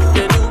gave my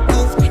the new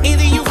goof.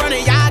 Either you run a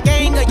y'all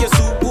gang or you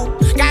soup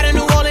whoop. Got a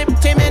new Orleans,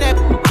 10 minute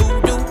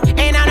voodoo.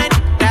 Ain't on that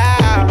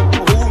now,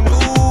 who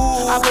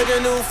knew? I put the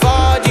new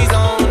 4Gs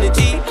on the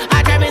G.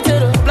 I trap into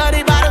the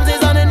bloody bottoms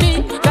is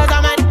underneath. Cause I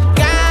might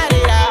got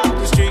it out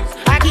the streets.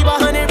 I keep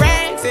 100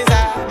 racks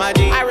inside my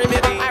jeans. I remember.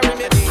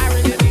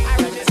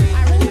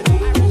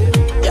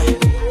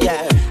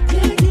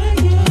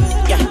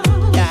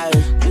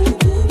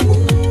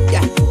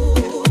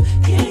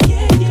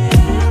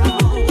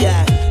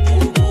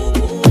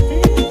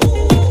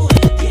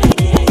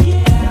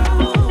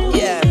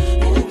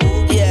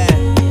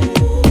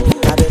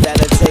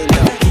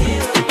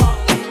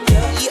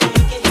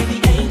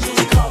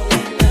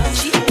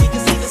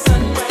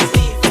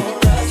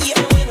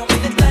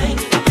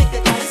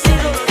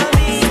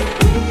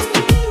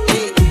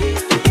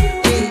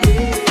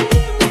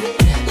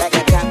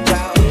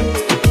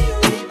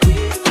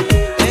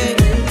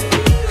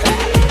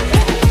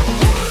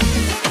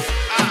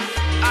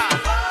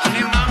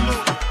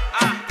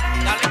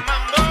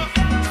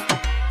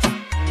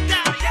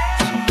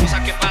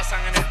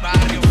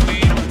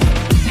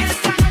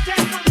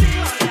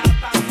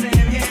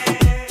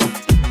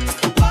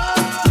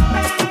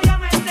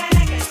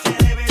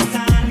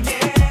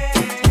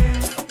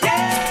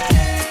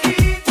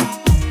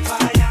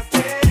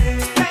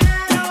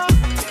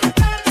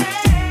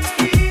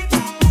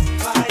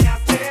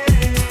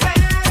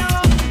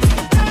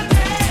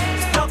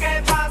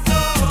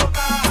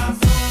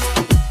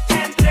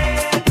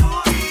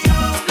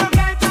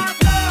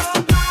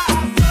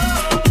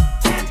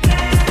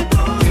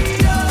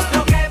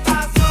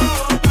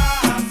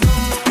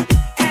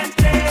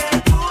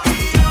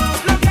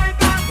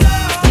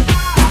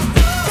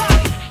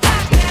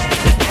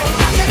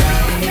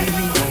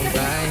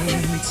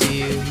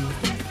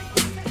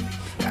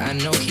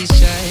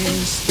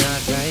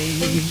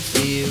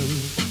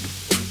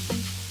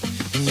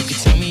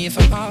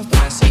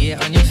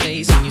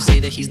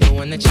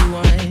 what you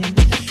want.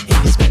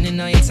 And you're spending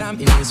all your time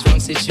in this wrong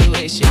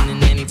situation,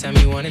 and anytime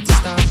you want it to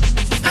stop.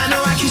 I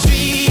know I can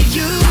treat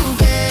you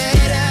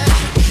better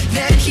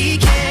than he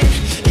can,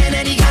 and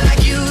any guy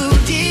like you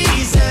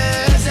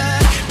deserves a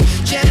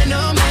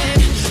gentleman.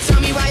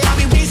 Tell me why are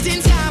we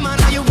wasting time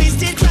on all your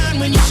wasted time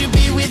when you should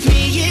be with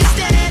me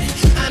instead.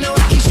 I know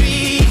I can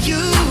treat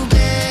you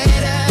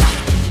better.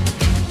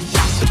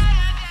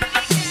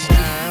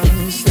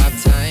 I'll stop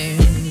time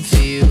for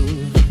you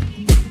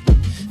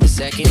the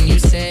second you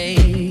say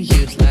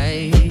you'd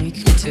like me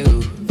to.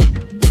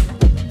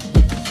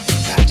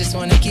 I just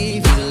wanna give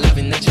you the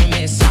loving that you're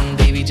missing,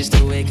 baby, just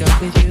to wake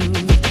up with you.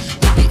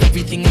 Be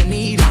everything I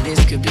need, and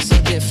this could be so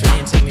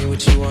different. Tell me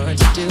what you want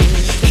to do,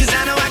 'cause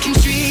I know I can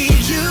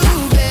treat you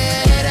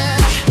better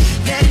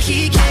than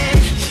he can,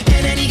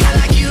 and any guy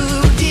like you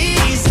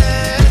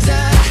deserves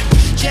a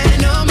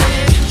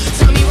gentleman.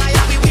 Tell me why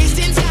are we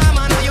wasting time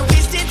on all your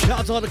wasted. Shout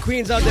out to all the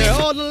queens out there,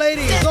 all the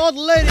ladies, all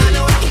the ladies. I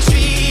know I can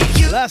treat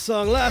you. Last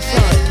song, last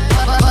song.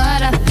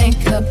 What I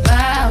think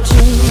about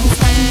you,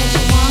 something that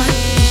you want,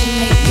 you should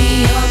make me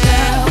your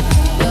girl,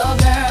 your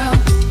girl.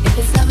 If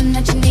it's something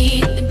that you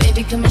need, then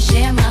baby come and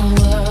share my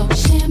world,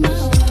 share my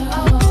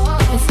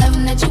world. If it's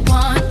something that you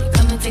want, then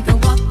come and take a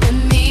walk with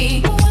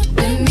me,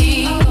 with me.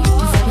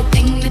 It's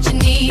everything that you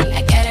need,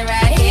 I got it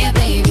right here,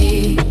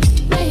 baby,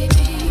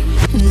 baby.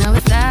 Now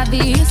it's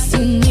obvious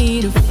you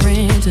need a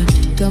friend to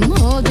come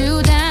hold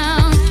you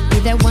down, be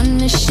that one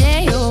to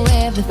share your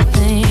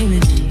everything,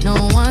 and no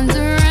one's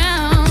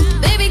around.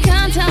 Baby,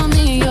 come tell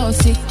me your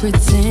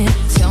secrets and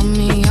tell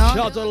me your. Shout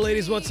out to the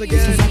ladies once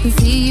again. 'Cause I can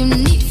see you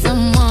need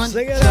someone.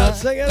 Sing it out,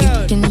 sing it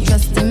out. You can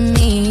trust in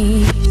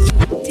me.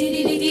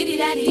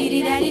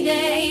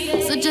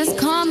 So just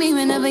call me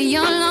whenever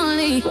you're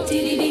lonely.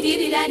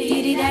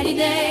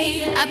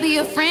 I'll be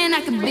your friend,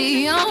 I could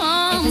be your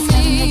homie. If it's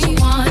something that you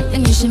want,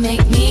 then you should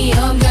make me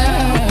your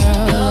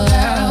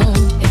girl.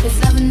 If it's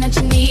something that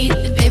you need,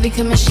 then baby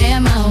come and share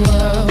my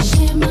world.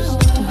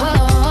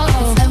 Whoa. If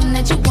it's something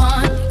that you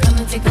want, come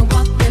and take a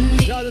walk with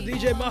me. Shout out to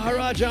DJ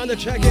Maharaja on the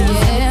check-in.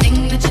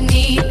 Everything that you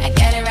need, I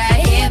got it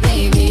right here,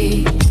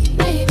 baby.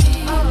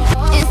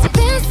 It's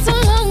been so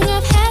long,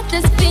 I've had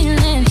this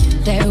feeling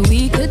that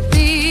we could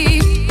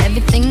be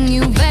everything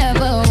you've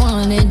ever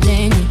wanted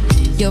in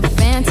your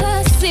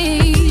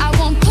fantasy. I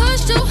won't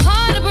push too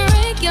hard to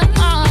break your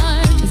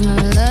heart, 'cause my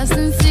love's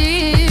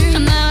sincere.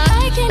 I'm not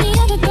like any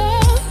other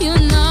girl, you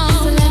know.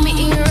 So let me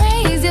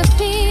erase your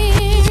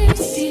fears.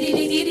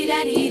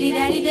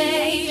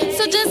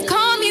 So just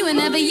call me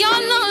whenever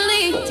you're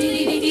lonely.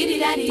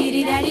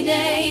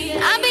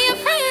 I'll be your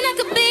friend, I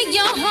could be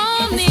your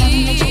homie. If it's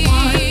something that you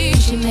want,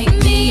 you should make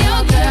me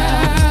your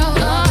girl.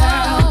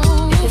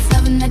 If it's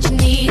something that you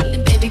need,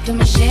 then baby come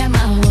and share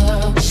my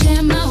world,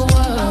 share my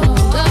world.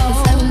 If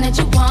it's something that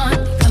you want,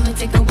 come and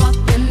take a walk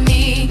with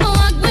me,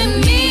 walk with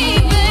me,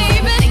 baby.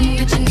 Everything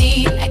that you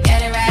need, I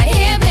got it right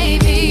here,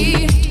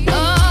 baby. Oh,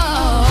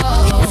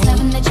 if it's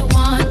something that you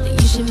want, then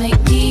you should make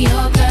me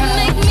your girl,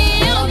 make me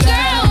your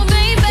girl,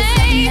 baby. If it's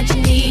something that you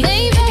need,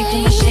 baby,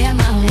 come and share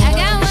my world. I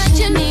got what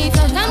you need,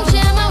 so come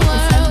share my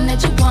world. If it's something that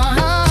you want,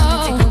 come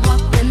and take a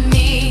walk with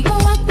me,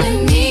 walk with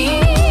me.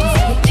 It's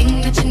everything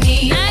that you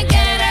need, I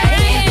got it right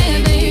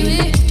here, baby,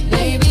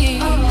 baby.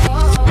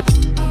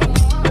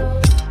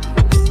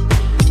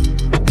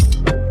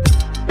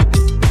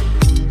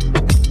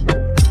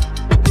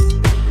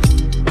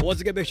 Once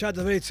again, big shout out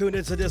to everybody tuned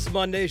into this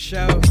Monday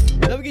show.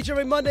 Don't forget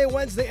every Monday,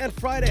 Wednesday, and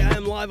Friday. I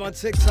am live on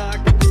TikTok.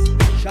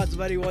 Shout out to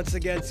everybody once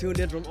again tuned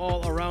in from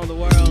all around the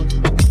world.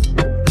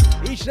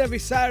 Each and every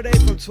Saturday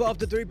from 12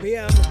 to 3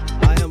 p.m.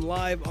 I am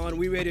live on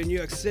We Radio New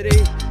York City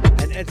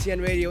and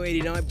NTN Radio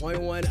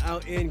 89.1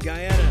 out in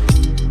Guyana.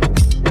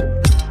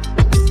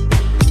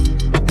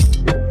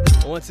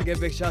 Once again,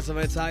 big shout out to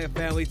my entire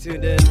family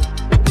tuned in.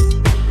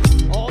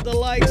 All the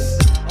likes,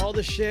 all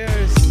the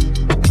shares,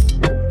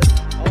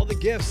 all the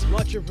gifts,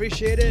 much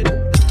appreciated.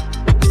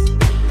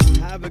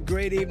 Have a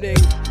great evening,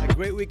 a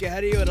great week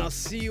ahead of you, and I'll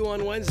see you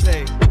on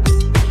Wednesday.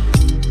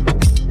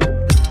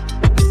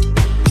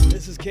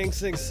 This is King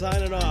Sing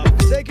signing off.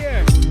 Take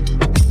care.